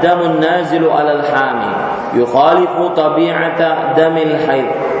kana ad-damu nazilu 'ala al-hamil yukhalifu tabi'ata damil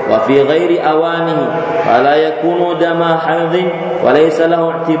haid wa fi ghairi awanihi fala yakunu dama haidin wa laysa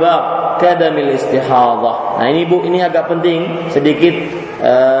lahu i'tibar kadamil istihadah. Nah ini Bu, ini agak penting sedikit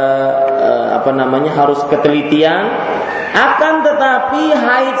harus ketelitian. Akan tetapi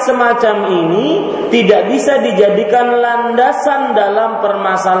haid semacam ini tidak bisa dijadikan landasan dalam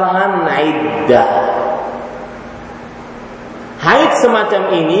permasalahan iddah. Haid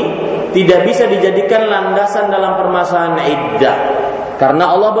semacam ini tidak bisa dijadikan landasan dalam permasalahan iddah.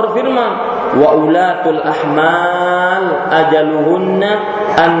 Karena Allah berfirman, wa ulatul ahmal ajaluhunna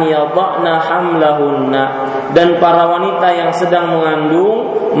an yada'na hamlahunna, dan para wanita yang sedang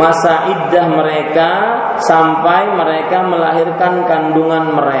mengandung masa iddah mereka sampai mereka melahirkan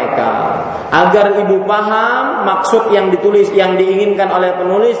kandungan mereka. Agar ibu paham maksud yang ditulis, yang diinginkan oleh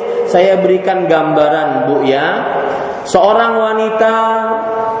penulis, saya berikan gambaran, Bu, ya. Seorang wanita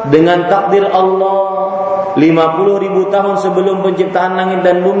dengan takdir Allah 50.000 tahun sebelum penciptaan langit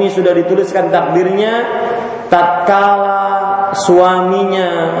dan bumi sudah dituliskan takdirnya. Tatkala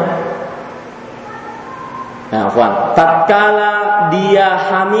dia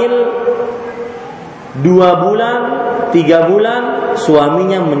hamil 2 bulan, 3 bulan,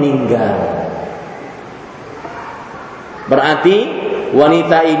 suaminya meninggal. Berarti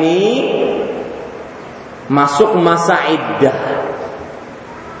wanita ini masuk masa iddah.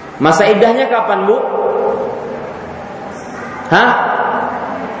 Masa iddahnya kapan, Bu?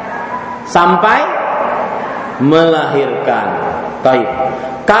 Sampai melahirkan. Baik.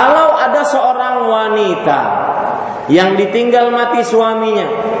 Kalau ada seorang wanita yang ditinggal mati suaminya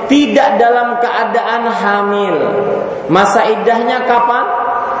tidak dalam keadaan hamil, masa iddahnya kapan?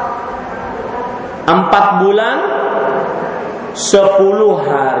 4 bulan 10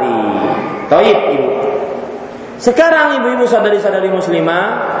 hari. Baik, Ibu. Sekarang ibu-ibu, saudari-saudari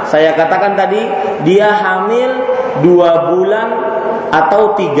muslimah, saya katakan tadi dia hamil 2 bulan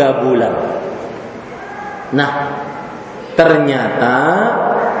atau 3 bulan. Nah, ternyata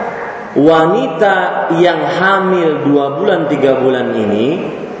wanita yang hamil 2 bulan 3 bulan ini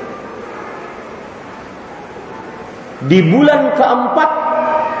di bulan keempat,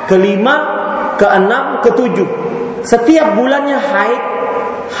 kelima, keenam, ketujuh, setiap bulannya haid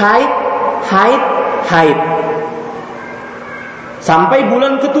sampai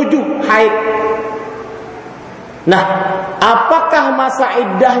bulan ketujuh haid. Nah, apakah masa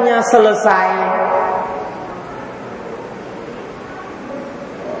iddahnya selesai?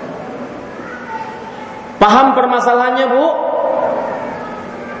 Paham permasalahannya, Bu?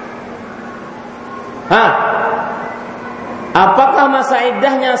 Apakah masa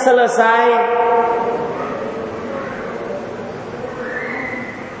iddahnya selesai?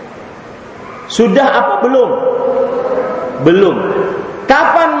 Sudah apa belum? Belum.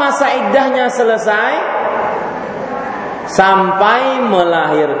 Kapan masa iddahnya selesai? Sampai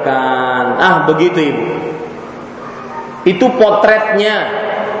melahirkan. Begitu, Ibu. Itu potretnya.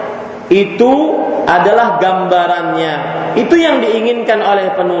 Itu adalah gambarannya. Itu yang diinginkan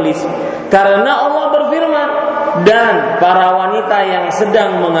oleh penulis. Karena Allah berfirman, dan para wanita yang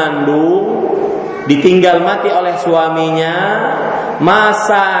sedang mengandung ditinggal mati oleh suaminya,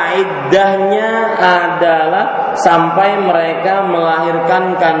 masa iddahnya adalah sampai mereka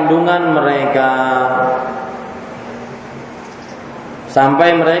melahirkan kandungan mereka.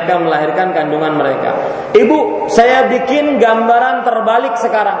 Sampai mereka melahirkan kandungan mereka. Ibu, saya bikin gambaran terbalik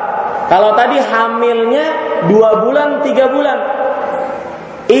sekarang. Kalau tadi hamilnya 2 bulan, 3 bulan.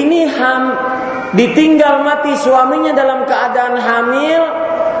 Ini ditinggal mati suaminya dalam keadaan hamil,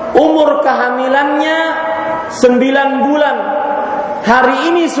 umur kehamilannya 9 bulan.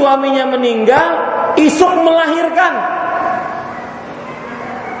 Hari ini suaminya meninggal, isuk melahirkan.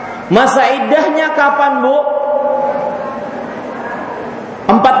 Masa iddahnya kapan, Bu?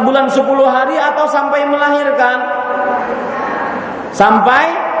 4 bulan 10 hari atau sampai melahirkan? Sampai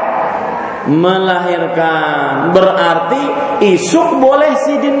melahirkan. Berarti isuk boleh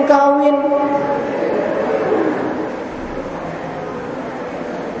sidin kawin.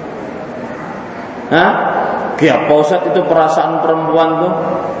 Kayak Pak Ustadz itu perasaan perempuan tuh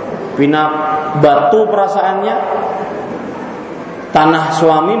pinak batu perasaannya. Tanah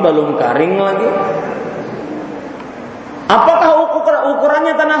suami belum kering lagi. Apakah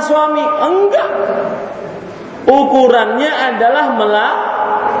ukurannya tanah suami? Enggak. Ukurannya adalah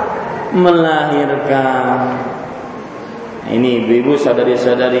melahirkan. Ini ibu-ibu,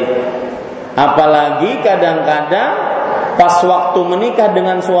 saudari-saudari. Apalagi kadang-kadang pas waktu menikah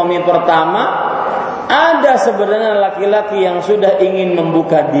dengan suami pertama, ada sebenarnya laki-laki yang sudah ingin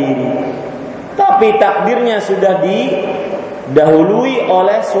membuka diri, tapi takdirnya sudah didahului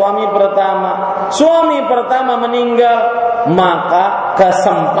oleh suami pertama. Suami pertama meninggal, maka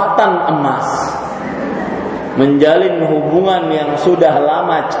kesempatan emas menjalin hubungan yang sudah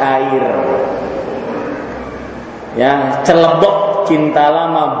lama cair, ya, celebek cinta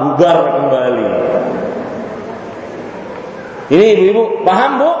lama bubar kembali. Ini ibu-ibu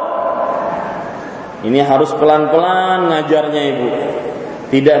paham, Bu? Ini harus pelan-pelan ngajarnya, Ibu.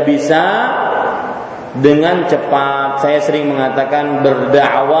 Tidak bisa dengan cepat. Saya sering mengatakan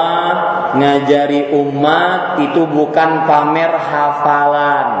berdakwah, ngajari umat itu bukan pamer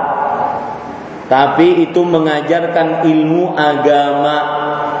hafalan, tapi itu mengajarkan ilmu agama.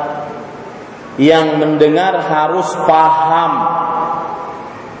 Yang mendengar harus paham,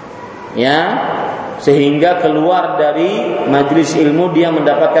 ya, sehingga keluar dari majelis ilmu dia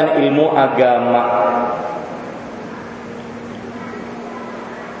mendapatkan ilmu agama.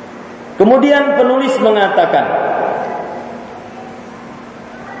 Kemudian penulis mengatakan,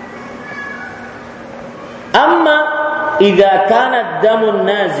 amma idza kana ad-damu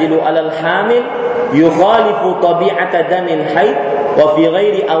nazilu 'ala al-hamil yukhalifu tabi'ata damil haid wa fi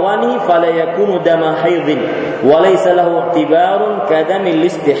ghairi awanihi fala yakunu dama haidin wa laysa lahu i'tibarun ka damil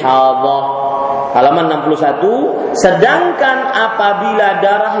istihadhah. Halaman 61. Sedangkan apabila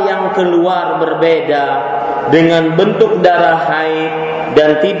darah yang keluar berbeda dengan bentuk darah haid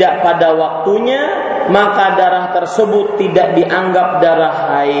dan tidak pada waktunya, maka darah tersebut tidak dianggap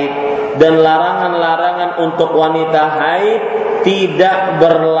darah haid, dan larangan-larangan untuk wanita haid tidak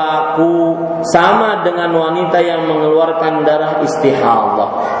berlaku sama dengan wanita yang mengeluarkan darah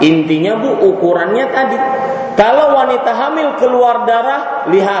istihadhah. Intinya, Bu, ukurannya tadi. Kalau wanita hamil keluar darah,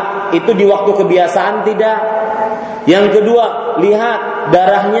 lihat itu di waktu kebiasaan tidak. Yang kedua, lihat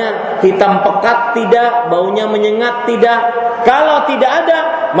darahnya hitam pekat tidak, baunya menyengat tidak. Kalau tidak ada,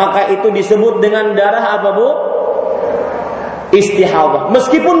 maka itu disebut dengan darah apa, Bu? Istihadhah.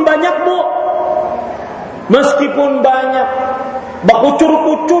 Meskipun banyak, Bu. Meskipun banyak,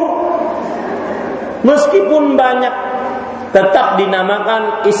 bakucur-kucur. Meskipun banyak, tetap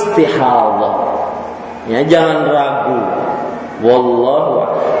dinamakan istihadhah. Ya, jangan ragu. Wallahu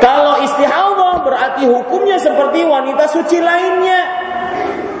a'lam. Kalau istihadhah berarti hukumnya seperti wanita suci lainnya.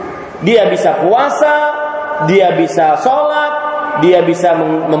 Dia bisa puasa, dia bisa sholat, dia bisa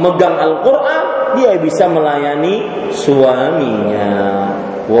memegang Al-Quran, dia bisa melayani suaminya.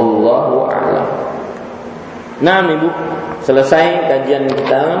 Wallahu a'lam. Nah, Ibu, selesai kajian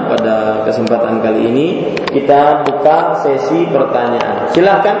kita pada kesempatan kali ini. Kita buka sesi pertanyaan.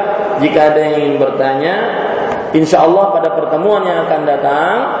 Silakan jika ada yang ingin bertanya, insya Allah pada pertemuan yang akan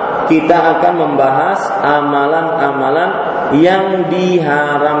datang kita akan membahas amalan-amalan yang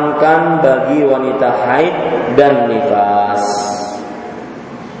diharamkan bagi wanita haid dan nifas.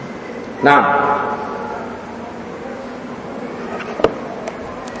 Nah,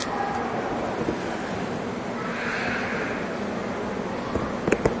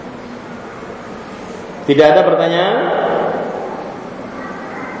 tidak ada pertanyaan?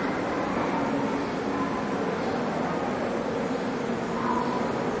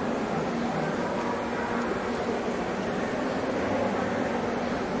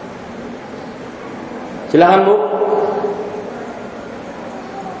 Silakan Bu.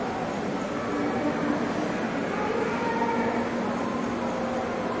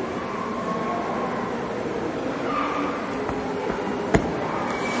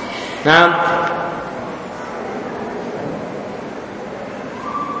 Nah,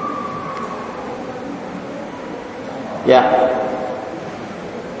 ya,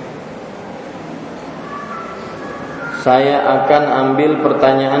 saya akan ambil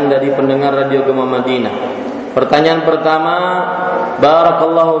pertanyaan dari pendengar Radio Gema Madinah. Pertanyaan pertama,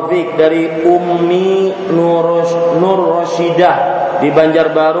 barakallahu fiik, dari Ummi Nur Rashidah di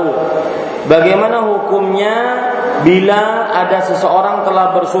Banjarbaru. Bagaimana hukumnya bila ada seseorang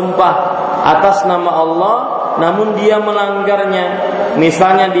telah bersumpah atas nama Allah namun dia melanggarnya?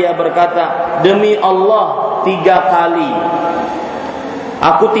 Misalnya dia berkata, demi Allah 3 kali,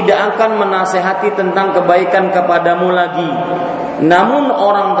 aku tidak akan menasehati tentang kebaikan kepadamu lagi. Namun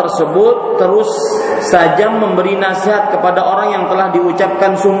orang tersebut terus saja memberi nasihat kepada orang yang telah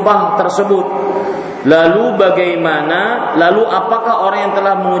diucapkan sumpah tersebut. Lalu bagaimana? Lalu apakah orang yang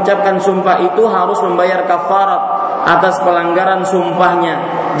telah mengucapkan sumpah itu harus membayar kafarat atas pelanggaran sumpahnya?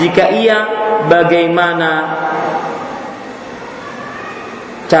 Jika iya, bagaimana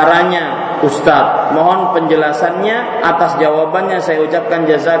caranya, Ustaz? Mohon penjelasannya. Atas jawabannya saya ucapkan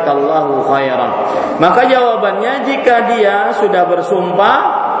jazakallahu khairan. Maka jawabannya, jika dia sudah bersumpah,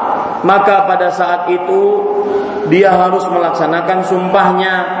 maka pada saat itu dia harus melaksanakan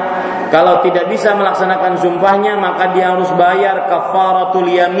sumpahnya. Kalau tidak bisa melaksanakan sumpahnya, maka dia harus bayar kafaratul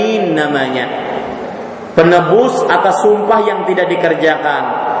yamin namanya, penebus atas sumpah yang tidak dikerjakan.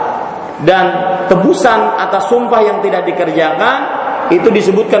 Dan tebusan atas sumpah yang tidak dikerjakan itu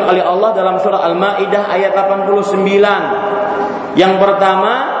disebutkan oleh Allah dalam surah Al-Maidah ayat 89. Yang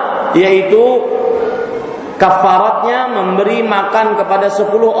pertama yaitu kafaratnya memberi makan kepada 10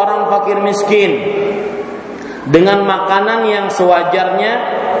 orang fakir miskin dengan makanan yang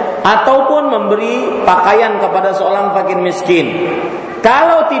sewajarnya, ataupun memberi pakaian kepada seorang fakir miskin.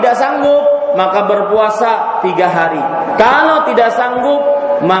 Kalau tidak sanggup, maka berpuasa 3 hari. Kalau tidak sanggup,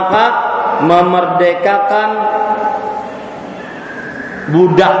 maka memerdekakan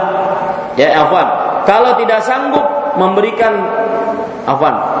budak. Ya, afwan. Kalau tidak sanggup, memberikan 10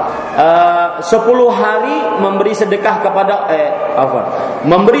 hari memberi sedekah kepada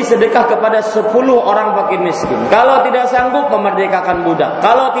memberi sedekah kepada 10 orang fakir miskin. Kalau tidak sanggup, memerdekakan budak.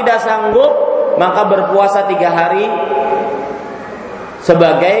 Kalau tidak sanggup, maka berpuasa 3 hari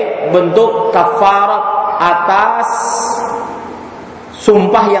sebagai bentuk kafarat atas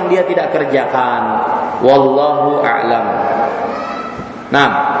sumpah yang dia tidak kerjakan. Wallahu a'lam. Nah,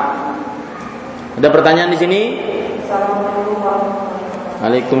 ada pertanyaan di sini?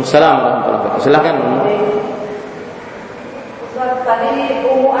 Waalaikumsalam warahmatullahi wabarakatuh. Silakan. Ustaz, tadi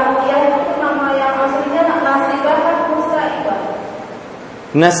Ummu Atiyah itu nama yang aslinya Nasibah kan Nusaibah?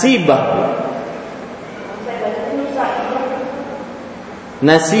 Nasibah.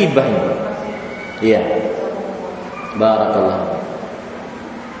 Nasibah. Iya. Barakallah.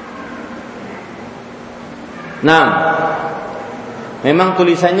 Nah, memang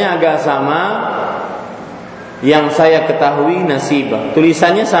tulisannya agak sama. Yang saya ketahui Nasibah,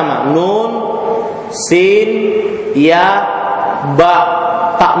 tulisannya sama, nun, sin, ya, ba,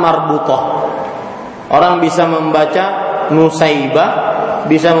 tak marbutah. Orang bisa membaca Nusaibah,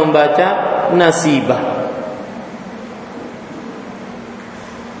 bisa membaca Nasibah.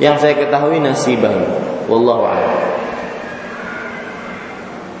 Yang saya ketahui Nasibah. Wallahu a'lam.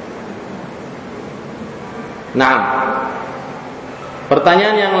 Naam.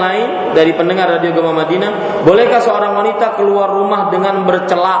 Pertanyaan yang lain dari pendengar Radio Gema Madinah, bolehkah seorang wanita keluar rumah dengan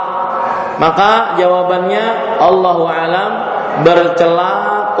bercelak? Maka jawabannya, Allahu a'lam,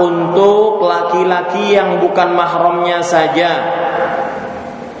 bercelak untuk laki-laki yang bukan mahramnya saja.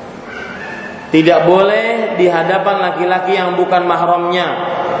 Tidak boleh di hadapan laki-laki yang bukan mahramnya.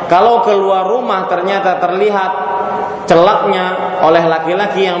 Kalau keluar rumah ternyata terlihat celaknya oleh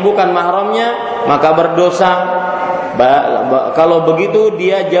laki-laki yang bukan mahramnya, maka berdosa. Kalau begitu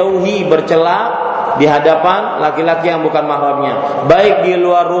dia jauhi bercela di hadapan laki-laki yang bukan mahramnya, baik di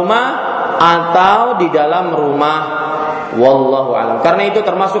luar rumah atau di dalam rumah. Wallahu a'lam. Karena itu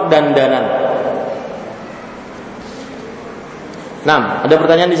termasuk dandanan. Nah, ada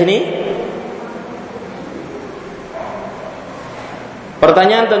pertanyaan di sini?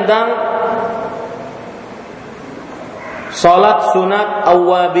 Pertanyaan tentang salat sunat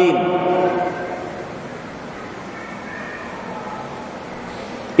awwabin.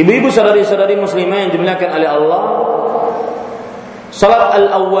 Ibu-ibu saudari-saudari muslimah yang dimuliakan oleh Allah, salat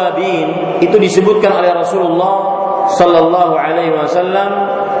al-awwabin itu disebutkan oleh Rasulullah sallallahu alaihi wasallam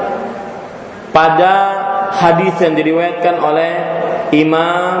pada hadis yang diriwayatkan oleh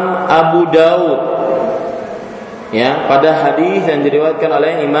Imam Abu Daud. Ya, pada hadis yang diriwayatkan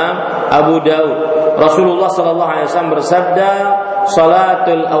oleh Imam Abu Daud, Rasulullah sallallahu alaihi wasallam bersabda,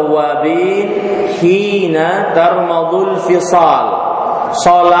 "Salatul awwabin hina tarmadul fisal."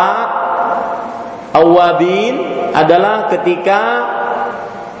 Salat awwabin adalah ketika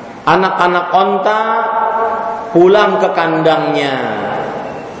anak-anak onta pulang ke kandangnya.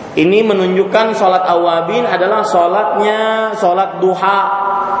 Ini menunjukkan salat awwabin adalah salatnya salat duha,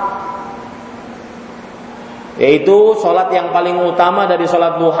 yaitu salat yang paling utama dari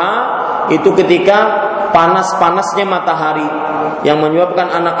salat duha itu ketika panas-panasnya matahari yang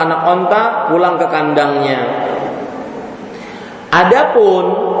menyebabkan anak-anak onta pulang ke kandangnya. Adapun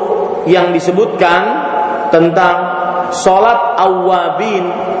yang disebutkan tentang salat awwabin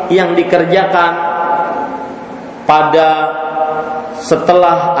yang dikerjakan pada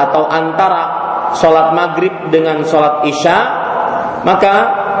setelah atau antara salat maghrib dengan salat isya, maka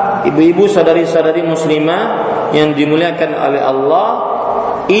ibu-ibu saudari-saudari muslimah yang dimuliakan oleh Allah,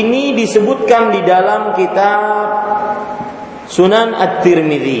 ini disebutkan di dalam kitab Sunan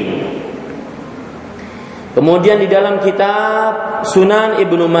At-Tirmidzi. Kemudian di dalam kitab Sunan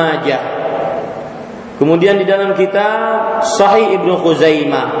Ibnu Majah. Kemudian di dalam kitab Sahih Ibnu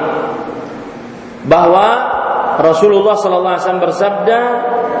Khuzaimah, bahwa Rasulullah sallallahu alaihi wasallam bersabda,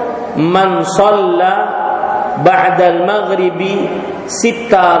 "Man shalla ba'da al-maghribi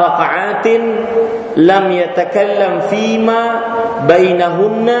 6 raka'atin lam yatakallam fima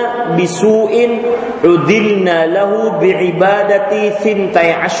bainahunna bisu'in udilna lahu bi'ibadati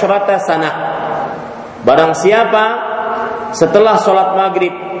 12 sanah." Barang siapa setelah sholat maghrib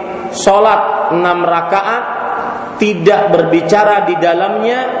sholat 6 rakaat tidak berbicara di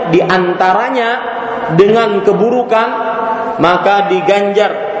dalamnya di antaranya dengan keburukan, maka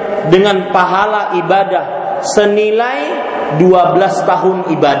diganjar dengan pahala ibadah senilai 12 tahun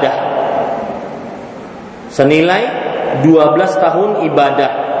ibadah. Senilai 12 tahun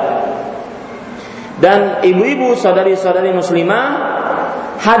ibadah. Dan ibu-ibu saudari-saudari muslimah,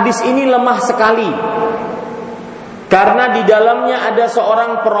 hadis ini lemah sekali karena di dalamnya ada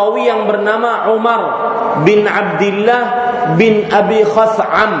seorang perawi yang bernama Umar bin Abdullah bin Abi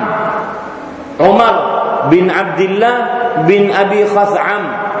Khas'am. Umar bin Abdullah bin Abi Khas'am.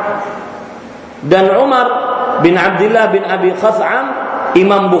 Dan Umar bin Abdullah bin Abi Khas'am,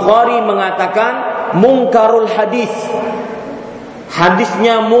 Imam Bukhari mengatakan mungkarul hadis.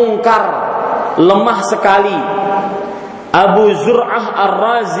 Hadisnya mungkar, lemah sekali. Abu Zur'ah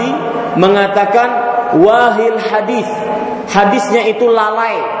Ar-Razi mengatakan wahil hadis. Hadisnya itu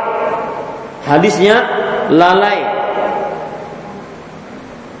lalai. Hadisnya lalai.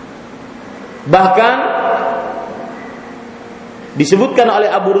 Bahkan disebutkan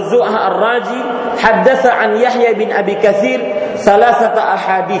oleh Abu Zur'ah Ar-Razi, haddatsa an Yahya bin Abi Katsir 3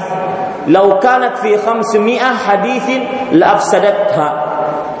 ahadits. Law kanat fi 500 haditsin la afsadatha.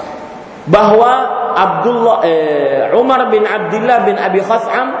 Bahwa Umar bin Abdullah bin Abi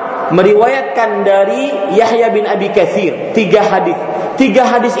Khas'am meriwayatkan dari Yahya bin Abi Katsir 3 hadis. 3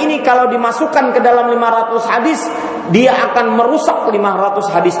 hadis ini kalau dimasukkan ke dalam 500 hadis, dia akan merusak 500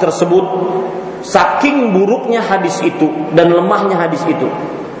 hadis tersebut. Saking buruknya hadis itu dan lemahnya hadis itu.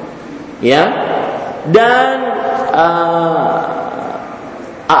 Ya. Dan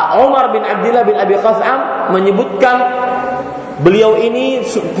Umar bin Abdullah bin Abi Khas'am menyebutkan beliau ini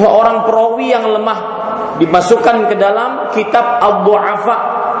seorang perawi yang lemah, dimasukkan ke dalam kitab Ad-Du'afa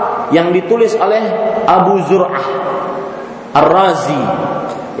yang ditulis oleh Abu Zur'ah Ar-Razi.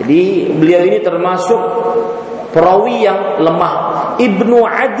 Jadi beliau ini termasuk perawi yang lemah. Ibnu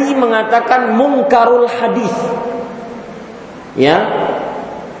Adi mengatakan mungkarul hadis. Ya,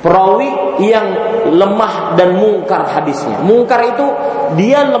 perawi yang lemah dan mungkar hadisnya. Mungkar itu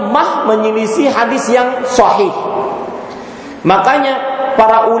dia lemah menyelisih hadis yang sahih. Makanya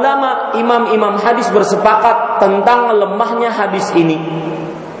para ulama, imam-imam hadis bersepakat tentang lemahnya hadis ini.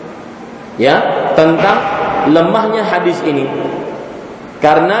 Ya, tentang lemahnya hadis ini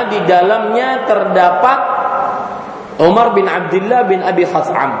karena di dalamnya terdapat Umar bin Abdullah bin Abi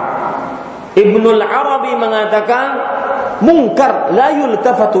Khas'am. Ibnul Arabi mengatakan mungkar la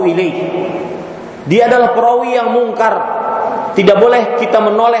yultafatu ilaih. Dia adalah perawi yang mungkar, tidak boleh kita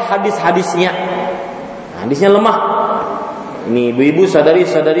menoleh hadis-hadisnya. Hadisnya lemah. Ini ibu-ibu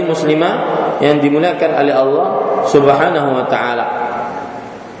sadari-sadari muslimah yang dimuliakan oleh Allah Subhanahu wa taala.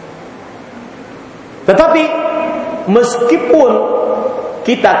 Tetapi meskipun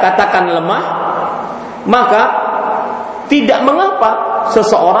kita katakan lemah, maka tidak mengapa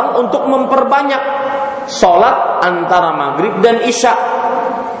seseorang untuk memperbanyak sholat antara maghrib dan isya.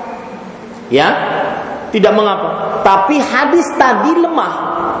 Ya, tidak mengapa. Tapi hadis tadi lemah.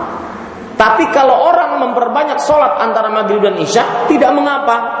 Tapi kalau orang memperbanyak sholat antara maghrib dan isya, tidak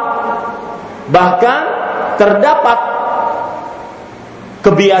mengapa. Bahkan terdapat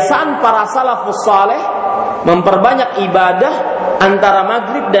kebiasaan para salafus saleh memperbanyak ibadah antara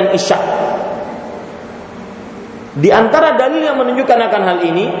maghrib dan isya. Di antara dalil yang menunjukkan akan hal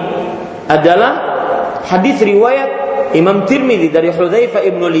ini adalah hadis riwayat Imam Tirmidzi dari Hudzaifah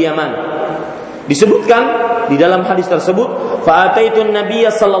ibn al-Yaman. Disebutkan di dalam hadis tersebut, fa'ataitu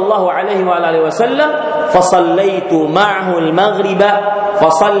an-nabiyya sallallahu alaihi wa alihi wasallam fa shallaitu ma'ahu al-maghriba fa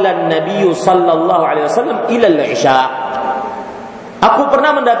shalla an-nabiyyu sallallahu alaihi wasallam ila al-isya. Aku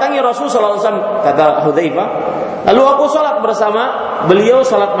pernah mendatangi Rasul sallallahu alaihi wasallam, kata Hudzaifah, lalu aku salat bersama beliau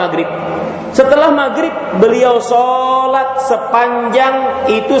salat maghrib. Setelah maghrib beliau salat sepanjang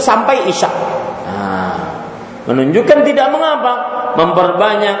itu sampai isya. Menunjukkan tidak mengapa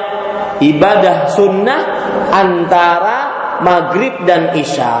memperbanyak ibadah sunnah antara maghrib dan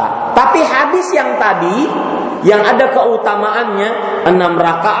isya. Tapi hadis yang tadi yang ada keutamaannya 6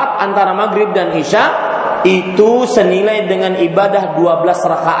 rakaat antara maghrib dan isya itu senilai dengan ibadah 12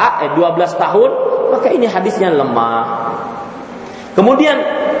 rakaat 12 tahun, maka ini hadisnya lemah. Kemudian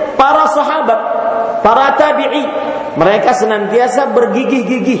para sahabat, para tabi'i, mereka senantiasa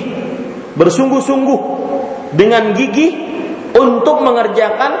bergigih-gigih, bersungguh-sungguh dengan gigih untuk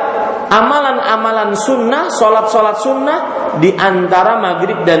mengerjakan amalan-amalan sunnah, solat-solat sunnah di antara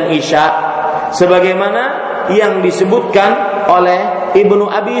maghrib dan isya, sebagaimana yang disebutkan oleh Ibnu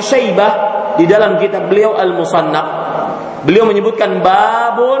Abi Syaibah di dalam kitab beliau Al-Musannaf. Beliau menyebutkan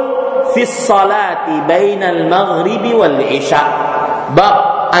babun fis salati bainal maghribi wal isya,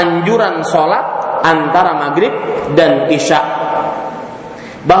 bab anjuran solat antara maghrib dan isya,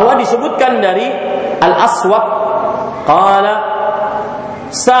 bahwa disebutkan dari Al-Aswad qala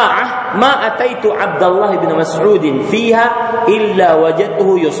sa'ah ma ataitu Abdullah bin Mas'ud fiha illa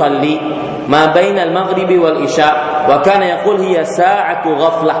wajadtuhu yusalli ma bainal maghribi wal isya wa kana yaqul hiya sa'atu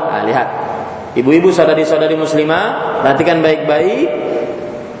ghaflah. Lihat ibu-ibu saudari-saudari muslimah, perhatikan baik-baik,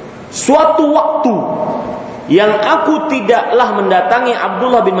 suatu waktu yang aku tidaklah mendatangi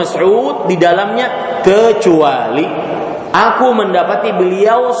Abdullah bin Mas'ud di dalamnya kecuali aku mendapati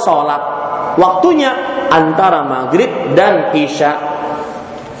beliau salat, waktunya antara maghrib dan isya,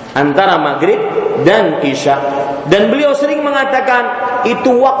 antara maghrib dan isya. Dan beliau sering mengatakan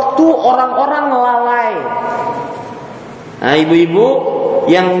itu waktu orang-orang lalai. Nah, ibu-ibu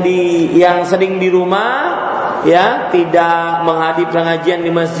yang sering di rumah, ya, tidak menghadiri pengajian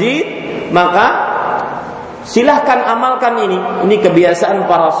di masjid, maka silahkan amalkan ini. Ini kebiasaan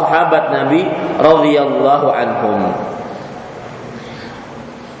para sahabat Nabi radhiyallahu anhum.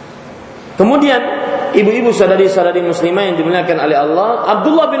 Kemudian ibu-ibu sadari-sadari muslimah yang dimuliakan oleh Allah,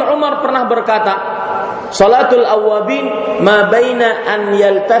 Abdullah bin Umar pernah berkata, salatul awwabin ma baina an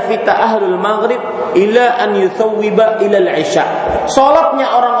yaltafita ahlul maghrib ila an yuthawwiba ila al-isya.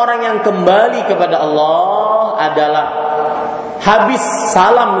 Salatnya orang-orang yang kembali kepada Allah adalah habis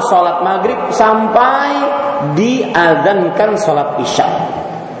salam salat maghrib sampai diazankan salat isya.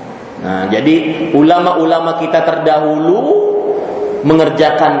 Nah, jadi ulama-ulama kita terdahulu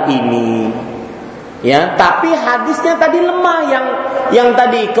mengerjakan ini, ya. Tapi hadisnya tadi lemah, yang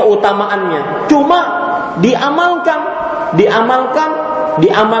tadi keutamaannya cuma diamalkan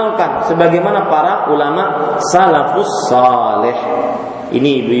sebagaimana para ulama salafus saleh. Ini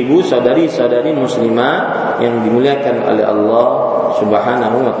ibu-ibu saudari-saudari muslimah yang dimuliakan oleh Allah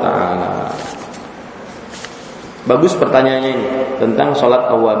Subhanahu wa taala. Bagus pertanyaannya ini tentang salat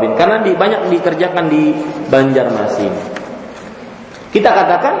awabin, karena banyak dikerjakan di Banjarmasin. Kita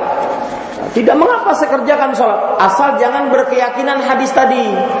katakan tidak mengapa saya kerjakan sholat, asal jangan berkeyakinan hadis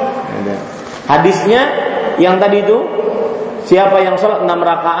tadi. Hadisnya yang tadi itu, siapa yang sholat 6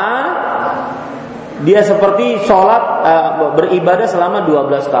 rakaat dia seperti sholat beribadah selama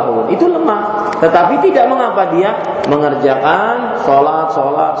 12 tahun. Itu lemah. Tetapi tidak mengapa dia mengerjakan sholat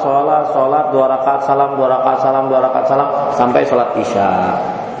 2 rakaat salam, 2 rakaat salam, 2 rakaat salam sampai sholat isya.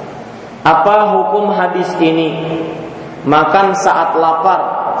 Apa hukum hadis ini? Makan saat lapar,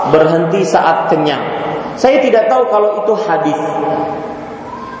 berhenti saat kenyang. Saya tidak tahu kalau itu hadis.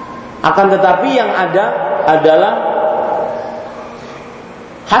 Akan tetapi yang ada adalah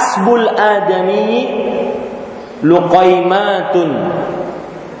hasbul adami luqaimatun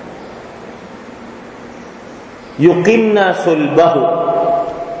yuqimna sulbahu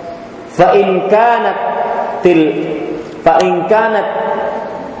fa in kanat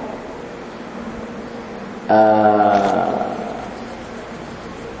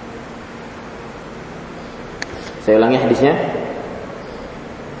saya ulangi hadisnya.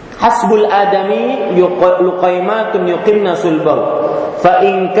 Hasbul adami luqaimatun yuqimna sulbahu fa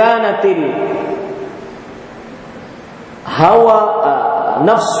in kanatil hawa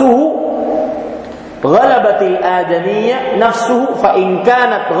nafsuhu ghalabatil adamiyya nafsuhu fa in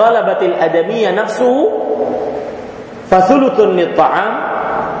kanat ghalabatil adamiyya nafsuhu fa thuluthun lit-ta'am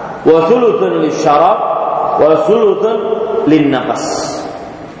wa thuluthun lisyarab wa thuluthun lin-nafas.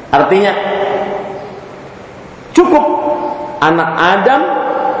 Artinya cukup anak Adam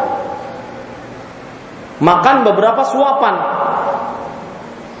makan beberapa suapan.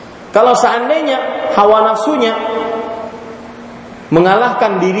 Kalau seandainya hawa nafsunya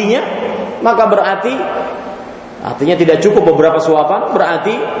mengalahkan dirinya, maka berarti artinya tidak cukup beberapa suapan,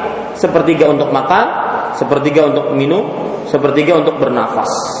 berarti sepertiga untuk makan, sepertiga untuk minum, sepertiga untuk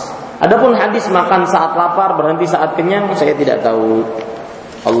bernafas. Adapun hadis makan saat lapar, berhenti saat kenyang, saya tidak tahu.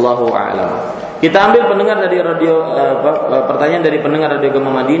 Allahu a'lam. Kita ambil pendengar dari radio pertanyaan dari pendengar radio Gema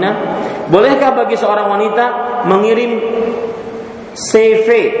Madinah. Bolehkah bagi seorang wanita mengirim CV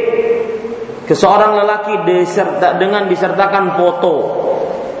ke seorang lelaki dengan disertakan foto?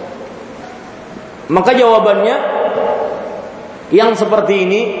 Maka jawabannya yang seperti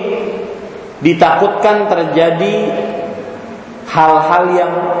ini ditakutkan terjadi hal-hal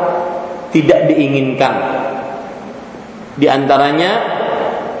yang tidak diinginkan. Di antaranya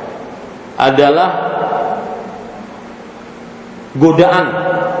adalah godaan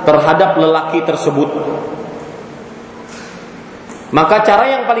terhadap lelaki tersebut. Maka cara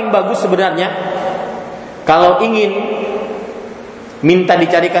yang paling bagus sebenarnya, kalau ingin minta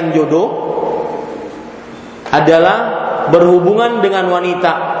dicarikan jodoh, adalah berhubungan dengan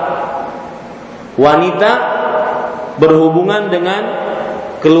wanita. Wanita berhubungan dengan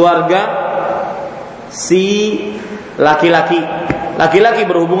keluarga si laki-laki. Laki-laki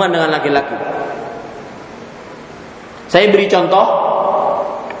berhubungan dengan laki-laki. Saya beri contoh.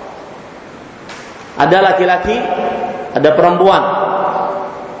 Ada laki-laki, ada perempuan.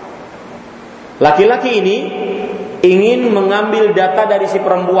 Laki-laki ini ingin mengambil data dari si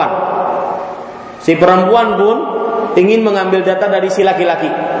perempuan. Si perempuan pun ingin mengambil data dari si laki-laki.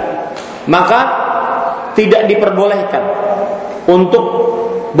 Maka tidak diperbolehkan untuk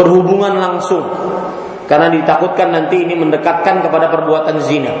berhubungan langsung, karena ditakutkan nanti ini mendekatkan kepada perbuatan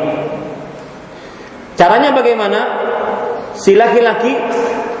zina. Caranya bagaimana? Si laki-laki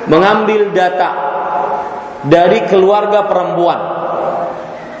mengambil data dari keluarga perempuan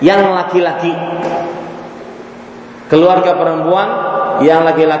yang laki-laki. Keluarga perempuan yang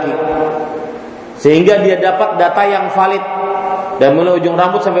laki-laki. Sehingga dia dapat data yang valid dari mulai ujung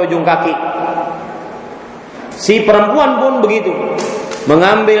rambut sampai ujung kaki. Si perempuan pun begitu,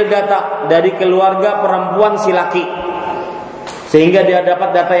 mengambil data dari keluarga perempuan si laki, sehingga dia dapat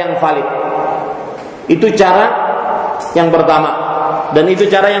data yang valid. Itu cara yang pertama, dan itu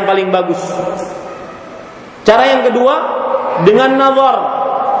cara yang paling bagus. Cara yang kedua dengan nazar.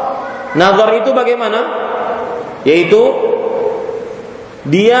 Nazar itu bagaimana? Yaitu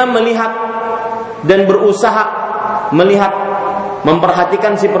dia melihat dan berusaha melihat,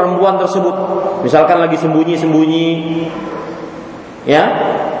 memperhatikan si perempuan tersebut. Misalkan lagi sembunyi-sembunyi, ya,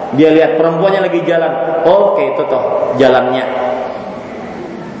 dia lihat perempuannya lagi jalan. Oke, itu toh jalannya.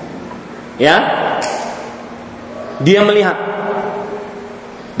 Ya, dia melihat.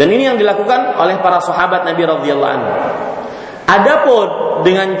 Dan ini yang dilakukan oleh para sahabat Nabi radhiyallahu anhu. Adapun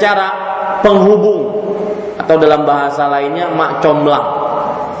dengan cara penghubung atau dalam bahasa lainnya mak comblang,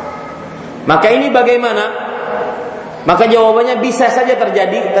 maka ini bagaimana? Maka jawabannya bisa saja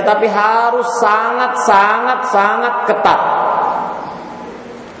terjadi, tetapi harus sangat ketat.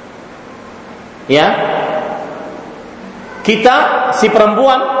 Ya, kita si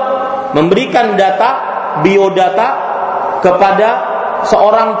perempuan memberikan data, biodata kepada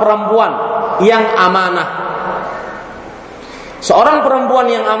seorang perempuan yang amanah. Seorang perempuan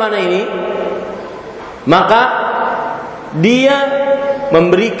yang amanah ini maka dia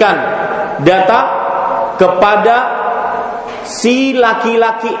memberikan data kepada si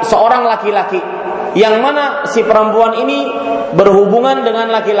laki-laki, seorang laki-laki, yang mana si perempuan ini berhubungan dengan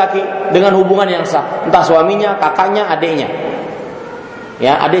laki-laki dengan hubungan yang sah, entah suaminya, kakaknya, adiknya.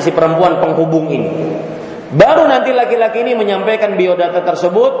 Ya, adik si perempuan penghubung ini. Baru nanti laki-laki ini menyampaikan biodata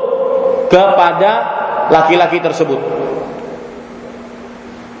tersebut kepada laki-laki tersebut.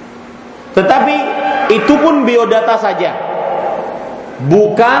 Tetapi itu pun biodata saja,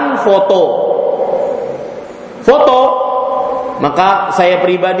 bukan foto. Foto, maka saya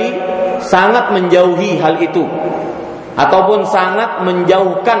pribadi sangat menjauhi hal itu, ataupun sangat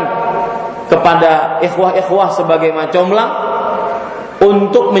menjauhkan kepada ikhwah-ikhwah sebagai macomlang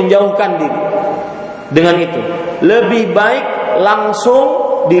untuk menjauhkan diri dengan itu. Lebih baik langsung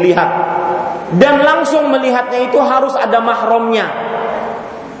dilihat, dan langsung melihatnya itu harus ada mahramnya.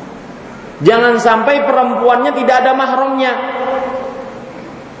 Jangan sampai perempuannya tidak ada mahramnya.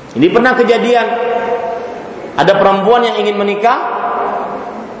 Ini pernah kejadian, ada perempuan yang ingin menikah,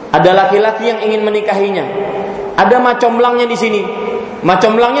 ada laki-laki yang ingin menikahinya. Ada macomblangnya di sini.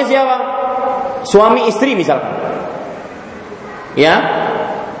 Macomblangnya siapa? Suami istri misalkan. Ya,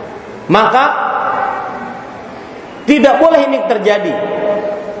 maka tidak boleh ini terjadi.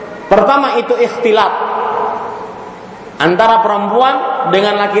 Pertama itu ikhtilat antara perempuan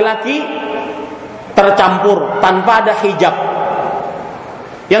dengan laki-laki, tercampur tanpa ada hijab.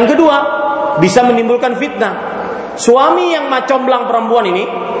 Yang kedua, bisa menimbulkan fitnah. Suami yang macomblang perempuan ini,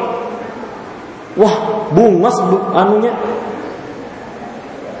 wah, bungas anunya.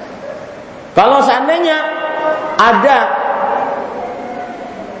 Kalau seandainya ada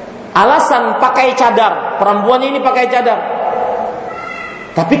alasan pakai cadar, perempuannya ini pakai cadar,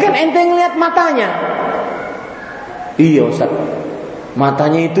 tapi kan ente ngeliat matanya. Iya Ustaz,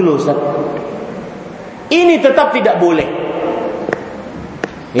 matanya itu loh Ustaz. Ini tetap tidak boleh.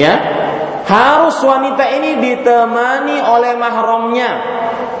 Ya, harus wanita ini ditemani oleh mahramnya,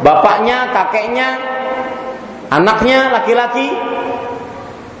 bapaknya, kakeknya, anaknya laki-laki,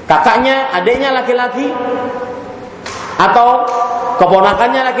 kakaknya, adiknya laki-laki, atau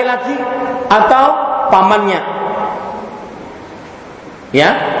keponakannya laki-laki, atau pamannya.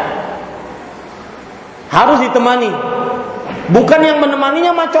 Ya, harus ditemani. Bukan yang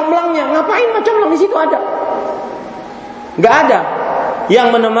menemaninya macomblangnya. Ngapain macomblang di situ ada? Nggak ada. Yang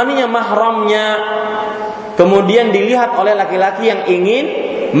menemaninya mahramnya, kemudian dilihat oleh laki-laki yang ingin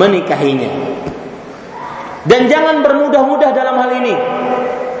menikahinya. Dan jangan bermudah-mudah dalam hal ini.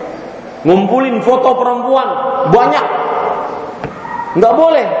 Ngumpulin foto perempuan banyak, nggak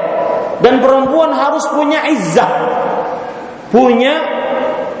boleh. Dan perempuan harus punya izzah, punya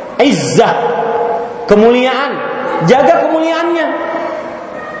izzah, kemuliaan. Jaga kemuliaannya.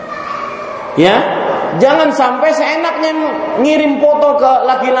 Ya, jangan sampai seenaknya ngirim foto ke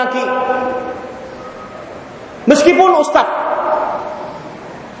laki-laki, meskipun ustaz.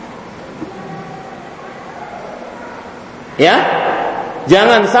 Ya,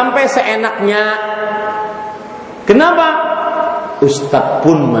 jangan sampai seenaknya. Kenapa? Ustaz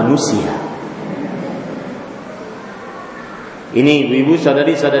pun manusia. Ini ibu-ibu,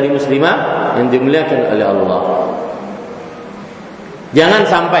 saudari-saudari muslimah yang dimuliakan oleh Allah. Jangan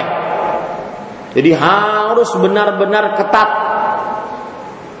sampai. Jadi harus benar-benar ketat,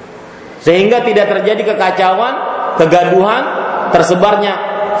 sehingga tidak terjadi kekacauan, kegaduhan, tersebarnya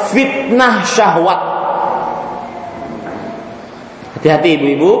fitnah syahwat. Hati-hati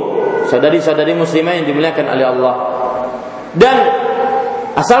ibu-ibu, saudari-saudari muslimah yang dimuliakan oleh Allah. Dan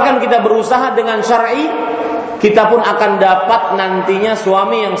asalkan kita berusaha dengan syar'i, kita pun akan dapat nantinya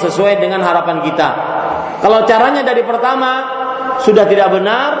suami yang sesuai dengan harapan kita. Kalau caranya dari pertama sudah tidak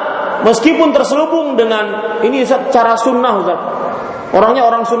benar, meskipun terselubung dengan ini Ustaz, cara sunnah Ustaz, orangnya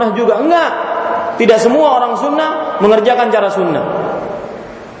orang sunnah juga. Enggak, tidak semua orang sunnah mengerjakan cara sunnah.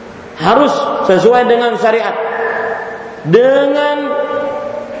 Harus sesuai dengan syariat, dengan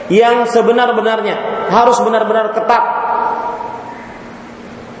yang sebenar-benarnya. Harus benar-benar ketat.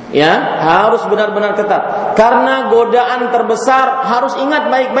 Ya, harus benar-benar ketat. Karena godaan terbesar, harus ingat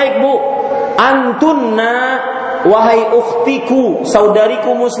baik-baik Bu, antunna, wahai ukhtiku,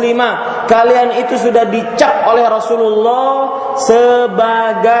 saudariku muslimah, kalian itu sudah dicap oleh Rasulullah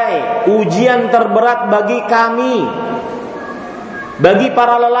sebagai ujian terberat bagi kami, bagi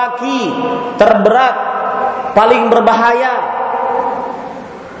para lelaki, terberat, paling berbahaya.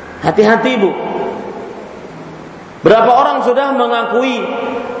 Hati-hati Bu. Berapa orang sudah mengakui,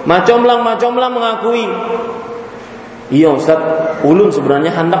 macomblang mengakui, iya Ustaz, ulun sebenarnya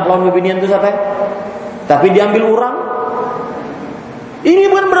hendak lawan bebinian itu Ustaz, tapi diambil orang. Ini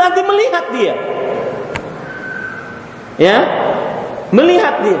bukan berarti melihat dia. Ya,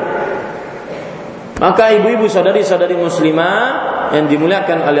 melihat dia. Maka ibu-ibu, saudari-saudari muslimah yang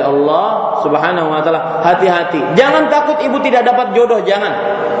dimuliakan oleh Allah Subhanahu wa taala, hati-hati. Jangan takut ibu tidak dapat jodoh, jangan.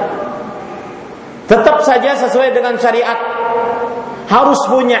 Tetap saja sesuai dengan syariat. Harus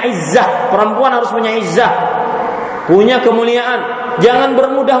punya izzah, perempuan harus punya izzah, punya kemuliaan. Jangan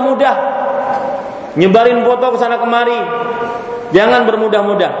bermudah-mudah nyebarin foto ke sana kemari. Jangan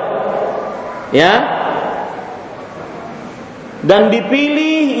bermudah-mudah. Ya. Dan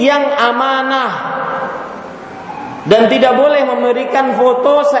dipilih yang amanah. Dan tidak boleh memberikan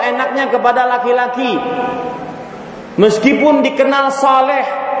foto seenaknya kepada laki-laki. Meskipun dikenal saleh,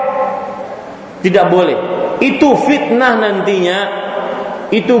 tidak boleh. Itu fitnah nantinya.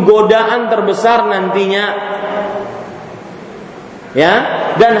 Itu godaan terbesar nantinya. Ya,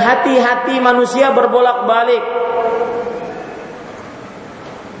 dan hati-hati manusia berbolak-balik.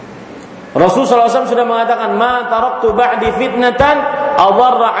 Rasulullah SAW sudah mengatakan, "Ma taraktu ba'di fitnatan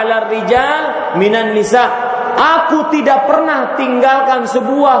adarra 'ala rijal minan nisa." Aku tidak pernah tinggalkan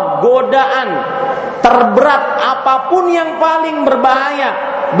sebuah godaan terberat apapun yang paling berbahaya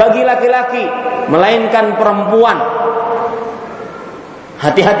bagi laki-laki melainkan perempuan.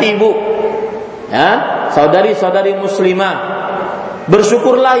 Hati-hati ibu, ya, saudari-saudari muslimah,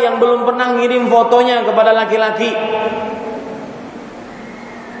 bersyukurlah yang belum pernah ngirim fotonya kepada laki-laki.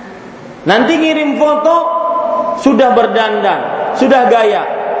 Nanti ngirim foto sudah berdandan, sudah gaya.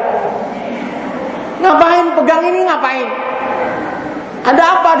 Ngapain pegang ini, ngapain? Ada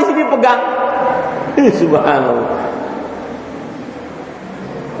apa di sini pegang? Subhanallah.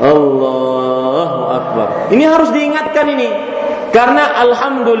 Allahu Akbar. Ini harus diingatkan ini. Karena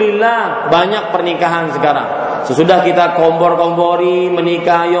alhamdulillah banyak pernikahan sekarang. Sesudah kita kompor-kompori,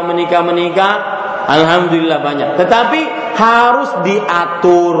 menikah, ayo menikah. Alhamdulillah banyak. Tetapi harus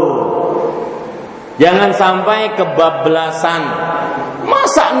diatur. Jangan sampai kebablasan.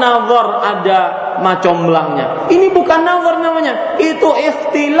 Masa nazar ada macomblangnya? Ini bukan nazar namanya, itu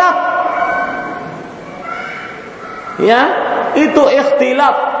ikhtilat. Ya, itu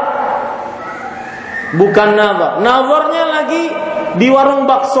ikhtilat. Bukan nazar. Nazarnya lagi di warung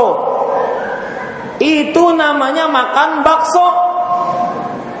bakso. Itu namanya makan bakso.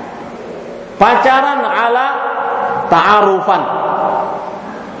 Pacaran ala ta'arufan.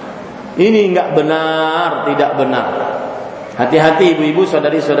 Ini enggak benar, tidak benar. Hati-hati ibu-ibu,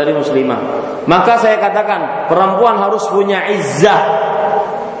 saudari-saudari muslimah. Maka saya katakan, perempuan harus punya izzah.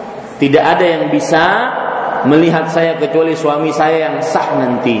 Tidak ada yang bisa melihat saya kecuali suami saya yang sah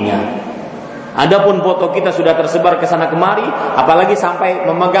nantinya. Adapun foto kita sudah tersebar ke sana kemari, apalagi sampai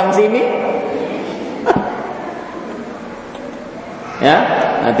memegang sini. Ya,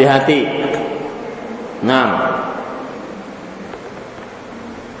 hati-hati. Nah,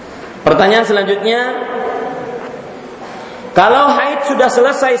 pertanyaan selanjutnya, kalau haid sudah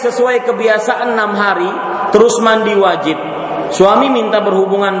selesai sesuai kebiasaan 6 hari, terus mandi wajib. Suami minta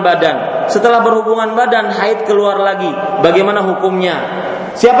berhubungan badan. Setelah berhubungan badan, haid keluar lagi. Bagaimana hukumnya?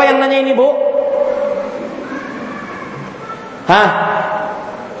 Siapa yang nanya ini, Bu? Hah?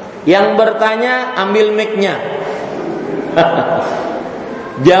 Yang bertanya ambil mic-nya.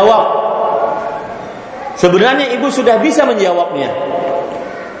 Jawab. Sebenarnya ibu sudah bisa menjawabnya.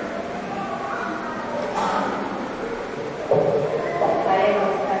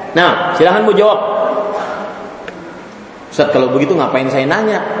 Nah, silakan Bu jawab. Ustaz, kalau begitu ngapain saya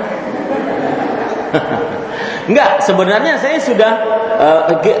nanya? Enggak, sebenarnya saya sudah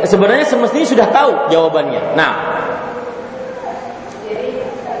sebenarnya semestinya sudah tahu jawabannya. Nah,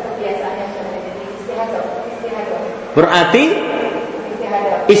 berarti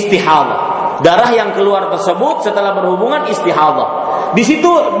istihadah. Darah yang keluar tersebut setelah berhubungan istihadah. Di situ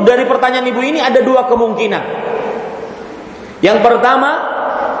dari pertanyaan ibu ini ada 2 kemungkinan. Yang pertama,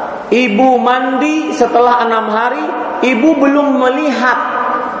 ibu mandi setelah 6 hari, ibu belum melihat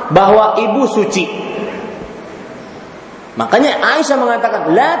bahwa ibu suci. Makanya Aisyah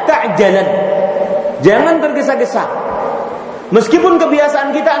mengatakan, la ta'jalan. Jangan tergesa-gesa. Meskipun kebiasaan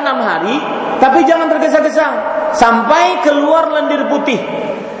kita 6 hari, tapi jangan tergesa-gesa sampai keluar lendir putih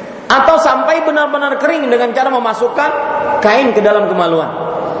atau sampai benar-benar kering dengan cara memasukkan kain ke dalam kemaluan.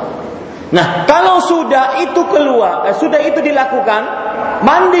 Nah, kalau sudah itu keluar, sudah itu dilakukan,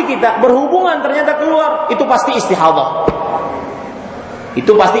 mandi kita berhubungan ternyata keluar, itu pasti istihadah.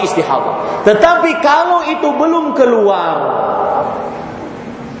 Itu pasti istihadah. Tetapi kalau itu belum keluar,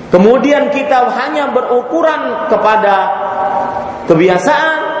 kemudian kita hanya berukuran kepada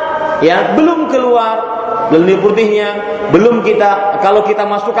kebiasaan, ya, belum keluar lendir putihnya, belum kita, kalau kita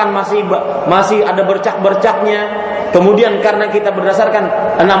masukkan masih ada bercak-bercaknya, kemudian karena kita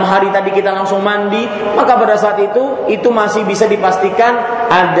berdasarkan 6 hari tadi kita langsung mandi, maka pada saat itu masih bisa dipastikan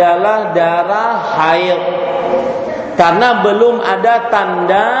adalah darah haid. Karena belum ada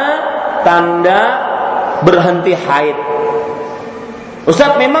tanda berhenti haid.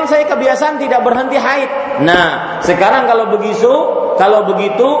 Ustaz, memang saya kebiasaan tidak berhenti haid. Nah, sekarang kalau begitu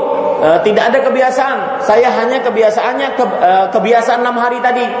tidak ada kebiasaan. Saya hanya kebiasaan 6 hari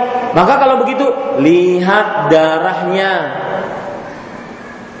tadi. Maka kalau begitu lihat darahnya.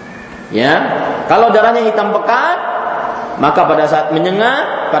 Ya, kalau darahnya hitam pekat, maka pada saat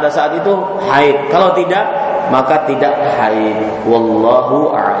menyengat, pada saat itu haid. Kalau tidak, maka tidak haid. Wallahu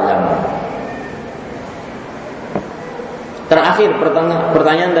a'lam. Terakhir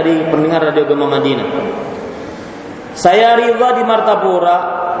pertanyaan dari pendengar Radio Gema Madinah. Saya ridha di Martapura.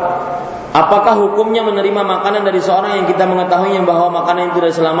 Apakah hukumnya menerima makanan dari seorang yang kita mengetahui bahwa makanan itu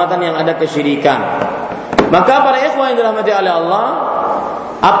dari selamatan yang ada kesyirikan? Maka para ikhwan yang dirahmati oleh Allah,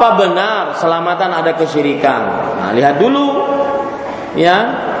 apa benar selamatan ada kesyirikan? Nah, lihat dulu, ya.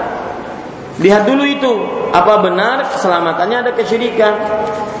 Lihat dulu itu, apa benar keselamatannya ada kesyirikan?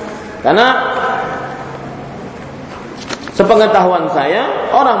 Karena sepengetahuan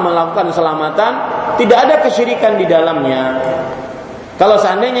saya, orang melakukan selamatan tidak ada kesyirikan di dalamnya. Kalau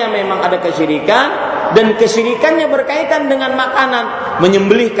seandainya memang ada kesyirikan dan kesyirikannya berkaitan dengan makanan,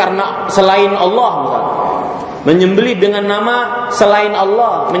 menyembelih karena selain Allah misalnya, menyembelih dengan nama selain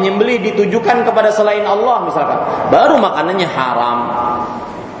Allah, menyembelih ditujukan kepada selain Allah misalkan, baru makanannya haram.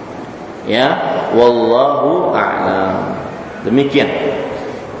 Ya, wallahu a'lam. Demikian.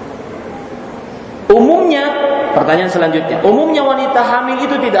 Umumnya, pertanyaan selanjutnya, umumnya wanita hamil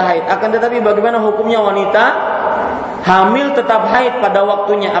itu tidak haid. Akan tetapi bagaimana hukumnya wanita hamil tetap haid pada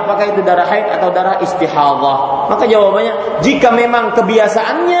waktunya? Apakah itu darah haid atau darah istihadhah? Maka jawabannya, jika memang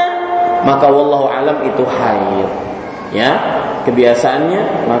kebiasaannya, maka wallahu alam itu haid. Ya,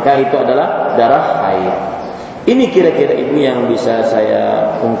 kebiasaannya, maka itu adalah darah haid. Ini kira-kira ibu yang bisa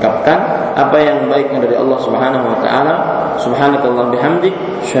saya ungkapkan. Apa yang baiknya dari Allah Subhanahu wa taala. Subhanakallah bihamdik,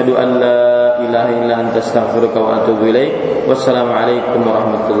 asyhadu an la ilaha illa anta astaghfiruka wa atubu ilaik. Wassalamualaikum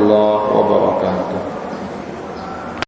warahmatullahi wabarakatuh.